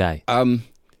football today?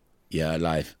 Yeah,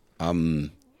 live. A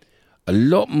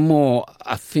lot more.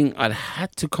 I think I'd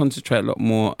had to concentrate a lot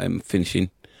more on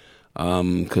finishing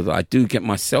because I do get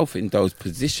myself in those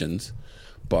positions,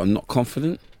 but I'm not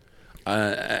confident.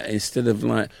 Instead of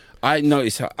I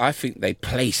notice how I think they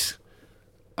place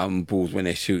balls when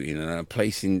they're shooting, and are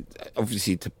placing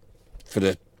obviously for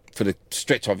the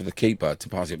stretch over the keeper to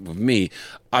pass it. With me,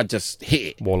 I just hit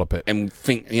it, wallop it, and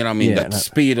think, you know what I mean, the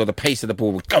speed or the pace of the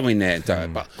ball would go in there.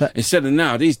 But instead of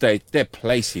now, these days, they're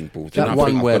placing balls. That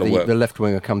one where the left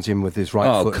winger comes in with his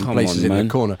right foot and places it in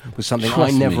the corner was something I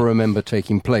never remember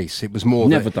taking place. It was more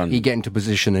he get into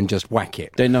position and just whack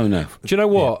it. They know now. Do you know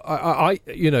what? I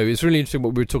it's really interesting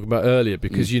what we were talking about earlier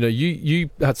because you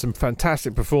had some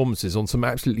fantastic performances on some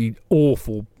absolutely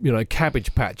awful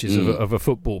cabbage patches of a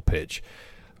football pitch.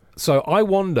 So I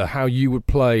wonder how you would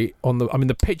play on the. I mean,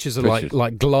 the pitches are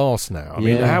like glass now. I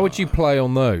mean, how would you play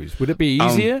on those? Would it be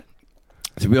easier?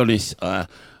 To be honest,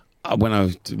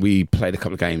 when we played a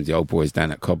couple of games, the old boys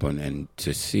down at Cobham, and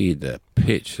to see the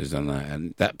pitches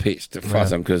and that pitch to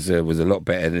Fuzzum, because it was a lot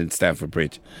better than Stamford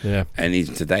Bridge. Yeah. And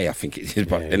even today, I think it is.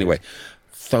 But anyway,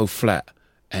 so flat.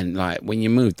 And like when you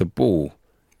moved the ball,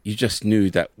 you just knew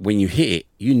that when you hit it,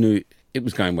 you knew it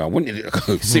was going well. I wanted it to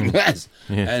go simple as.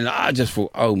 Yeah. And I just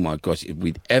thought, oh my gosh, if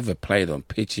we'd ever played on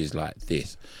pitches like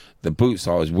this, the boots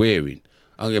I was wearing,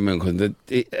 I remember because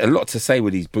a lot to say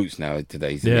with these boots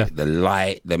nowadays. Yeah. The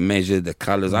light, the measure, the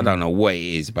colours. I don't know what it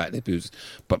is about the boots,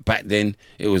 but back then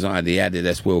it was either the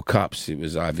Adidas World Cups, it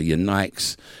was either your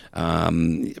Nikes,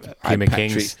 Puma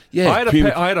Kings. Yeah, I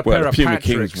had a pair of Puma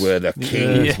Patricks. Kings were the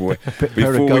Kings. Were,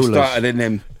 before we started in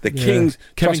them, the Kings.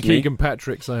 Kevin Keegan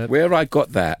Patricks. I had. Where I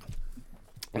got that,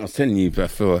 I was telling you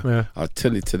before. I'll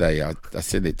tell you today. I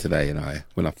said it today, and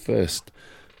when I first,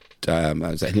 I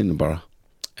was at Hindenburg.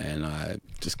 And I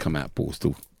just come out of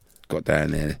Borstal, got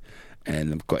down there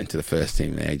and got into the first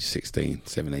team at the age of 16,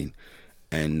 17.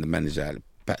 And the manager had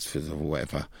Batsford or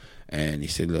whatever. And he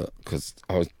said, look, because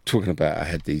I was talking about I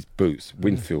had these boots,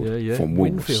 Winfield from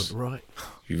Wolves. Winfield, right.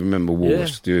 You remember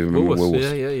Wolves? Do you remember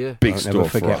Wolves? Yeah. Big store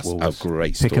for us. Wolves. A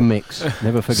great store. Pick and mix.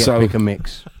 Never forget pick and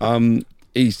mix. I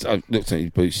looked at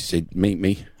his boots, he said, meet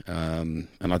me. And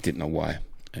I didn't know why.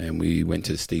 And we went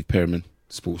to the Steve Perryman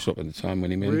sports shop at the time when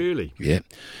he met me. Really? Yeah.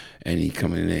 And he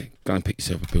come in there, go and pick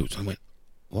yourself a boots. I went,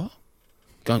 what?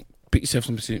 Go and pick yourself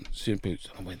some suit boots.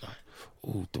 I went like,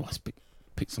 oh, do I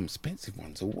pick some expensive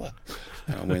ones or what?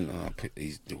 And I went, I picked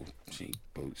these little cheap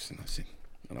boots. And I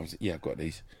was like, yeah, I've got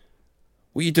these.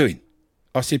 What are you doing?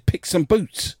 I said, pick some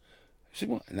boots. I said,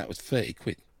 what? And that was 30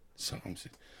 quid. So I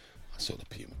saw the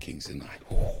Puma Kings and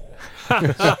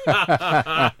and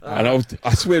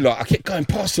I swear, like, I kept going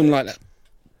past them like that.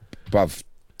 Bruv,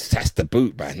 that's the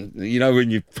boot, man. You know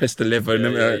when you press the lever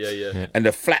and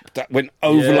the flap that went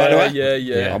over like that?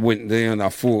 Yeah. I went there and I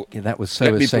thought... Yeah, that was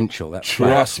so essential. That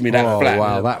trust me, that flap.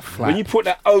 Wow, that flap. When you put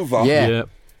that over... Yeah.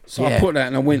 So I put that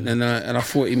and I went and I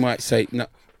thought he might say, no.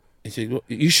 He said, well,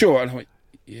 are you sure? And I went,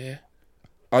 yeah.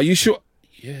 Are you sure?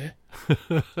 Yeah.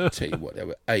 I'll tell you what, they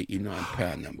were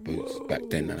 £89 them boots back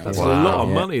then. And that's a lot of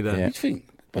money then. What do you think?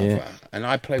 But, and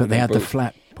I played but with they had boots. the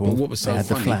flap, Paul. But what was so they had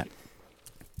funny... the flap.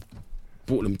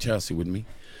 Brought them Chelsea with me,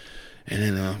 and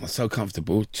then I was so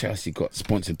comfortable. Chelsea got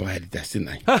sponsored by Adidas, didn't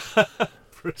they?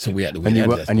 So we had to wear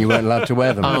Adidas. And you weren't allowed to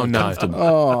wear them. Oh no! So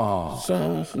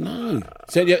no.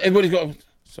 So yeah, everybody's got.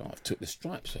 So I took the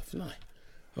stripes off, didn't I?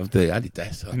 Of the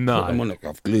Adidas. Put them on.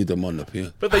 I've glued them on the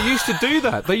pier. But they used to do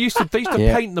that. They used to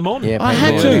paint them on. I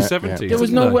had to. In the 70s, there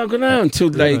was no way I could know until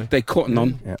they cotton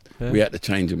on. We had to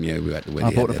change them. Yeah, we had to wear.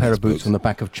 I bought a pair of boots on the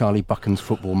back of Charlie Buchan's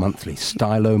Football Monthly.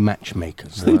 Stylo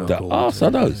Matchmakers. Are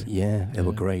those? Yeah, they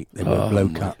were great. They were low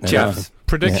cut. Jeff,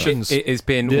 predictions. It has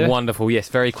been wonderful. Yes,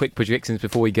 very quick predictions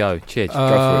before we go. Chidge,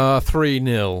 go for it.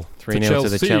 3-0. 3-0 to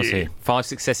the Chelsea. 5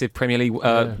 successive Premier League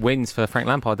wins for Frank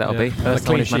Lampard. That'll be first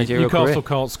time in his managerial career. Newcastle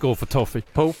can't score for Toffee.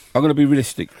 Paul, I'm going to be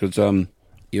realistic because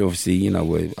you obviously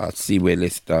I see where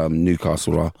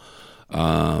Newcastle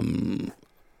are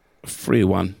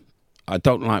 3-1. I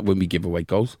don't like when we give away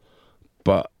goals,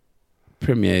 but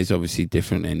Premier is obviously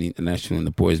different and international, and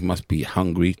the boys must be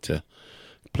hungry to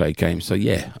play games. So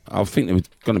yeah, I think there was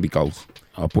going to be goals.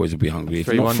 Our boys will be hungry. If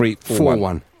not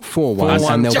 4-1.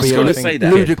 4-1. And there'll be a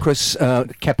ludicrous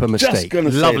Kepa mistake.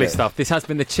 Lovely stuff. This has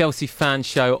been the Chelsea Fan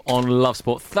Show on Love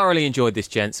Sport. Thoroughly enjoyed this,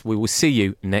 gents. We will see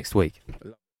you next week.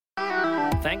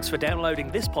 Thanks for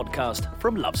downloading this podcast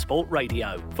from Love Sport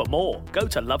Radio. For more, go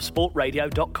to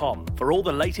lovesportradio.com for all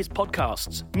the latest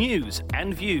podcasts, news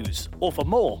and views. Or for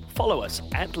more, follow us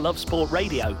at Love Sport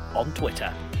Radio on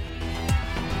Twitter.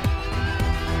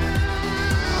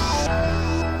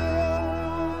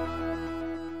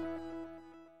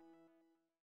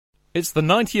 It's the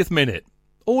 90th minute.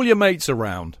 All your mates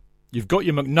around. You've got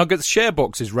your McNuggets share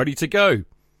boxes ready to go.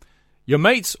 Your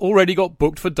mates already got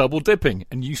booked for double dipping,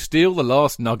 and you steal the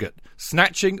last nugget,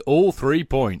 snatching all 3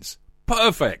 points.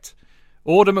 Perfect.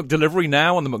 Order McDelivery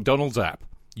now on the McDonald's app.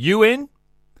 You in?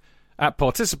 At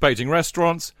participating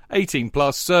restaurants, 18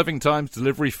 plus, serving times,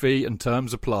 delivery fee and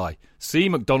terms apply. See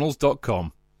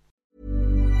mcdonalds.com.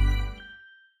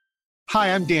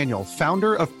 Hi, I'm Daniel,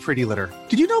 founder of Pretty Litter.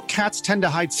 Did you know cats tend to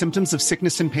hide symptoms of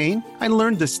sickness and pain? I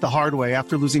learned this the hard way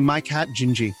after losing my cat,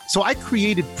 Gingy. So I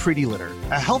created Pretty Litter,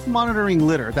 a health monitoring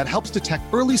litter that helps detect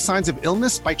early signs of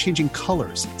illness by changing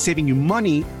colors, saving you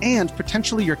money and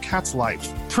potentially your cat's life.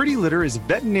 Pretty Litter is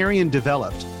veterinarian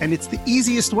developed, and it's the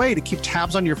easiest way to keep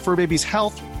tabs on your fur baby's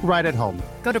health right at home.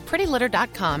 Go to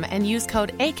prettylitter.com and use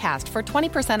code ACAST for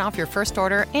 20% off your first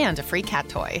order and a free cat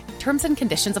toy. Terms and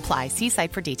conditions apply. See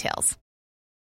site for details.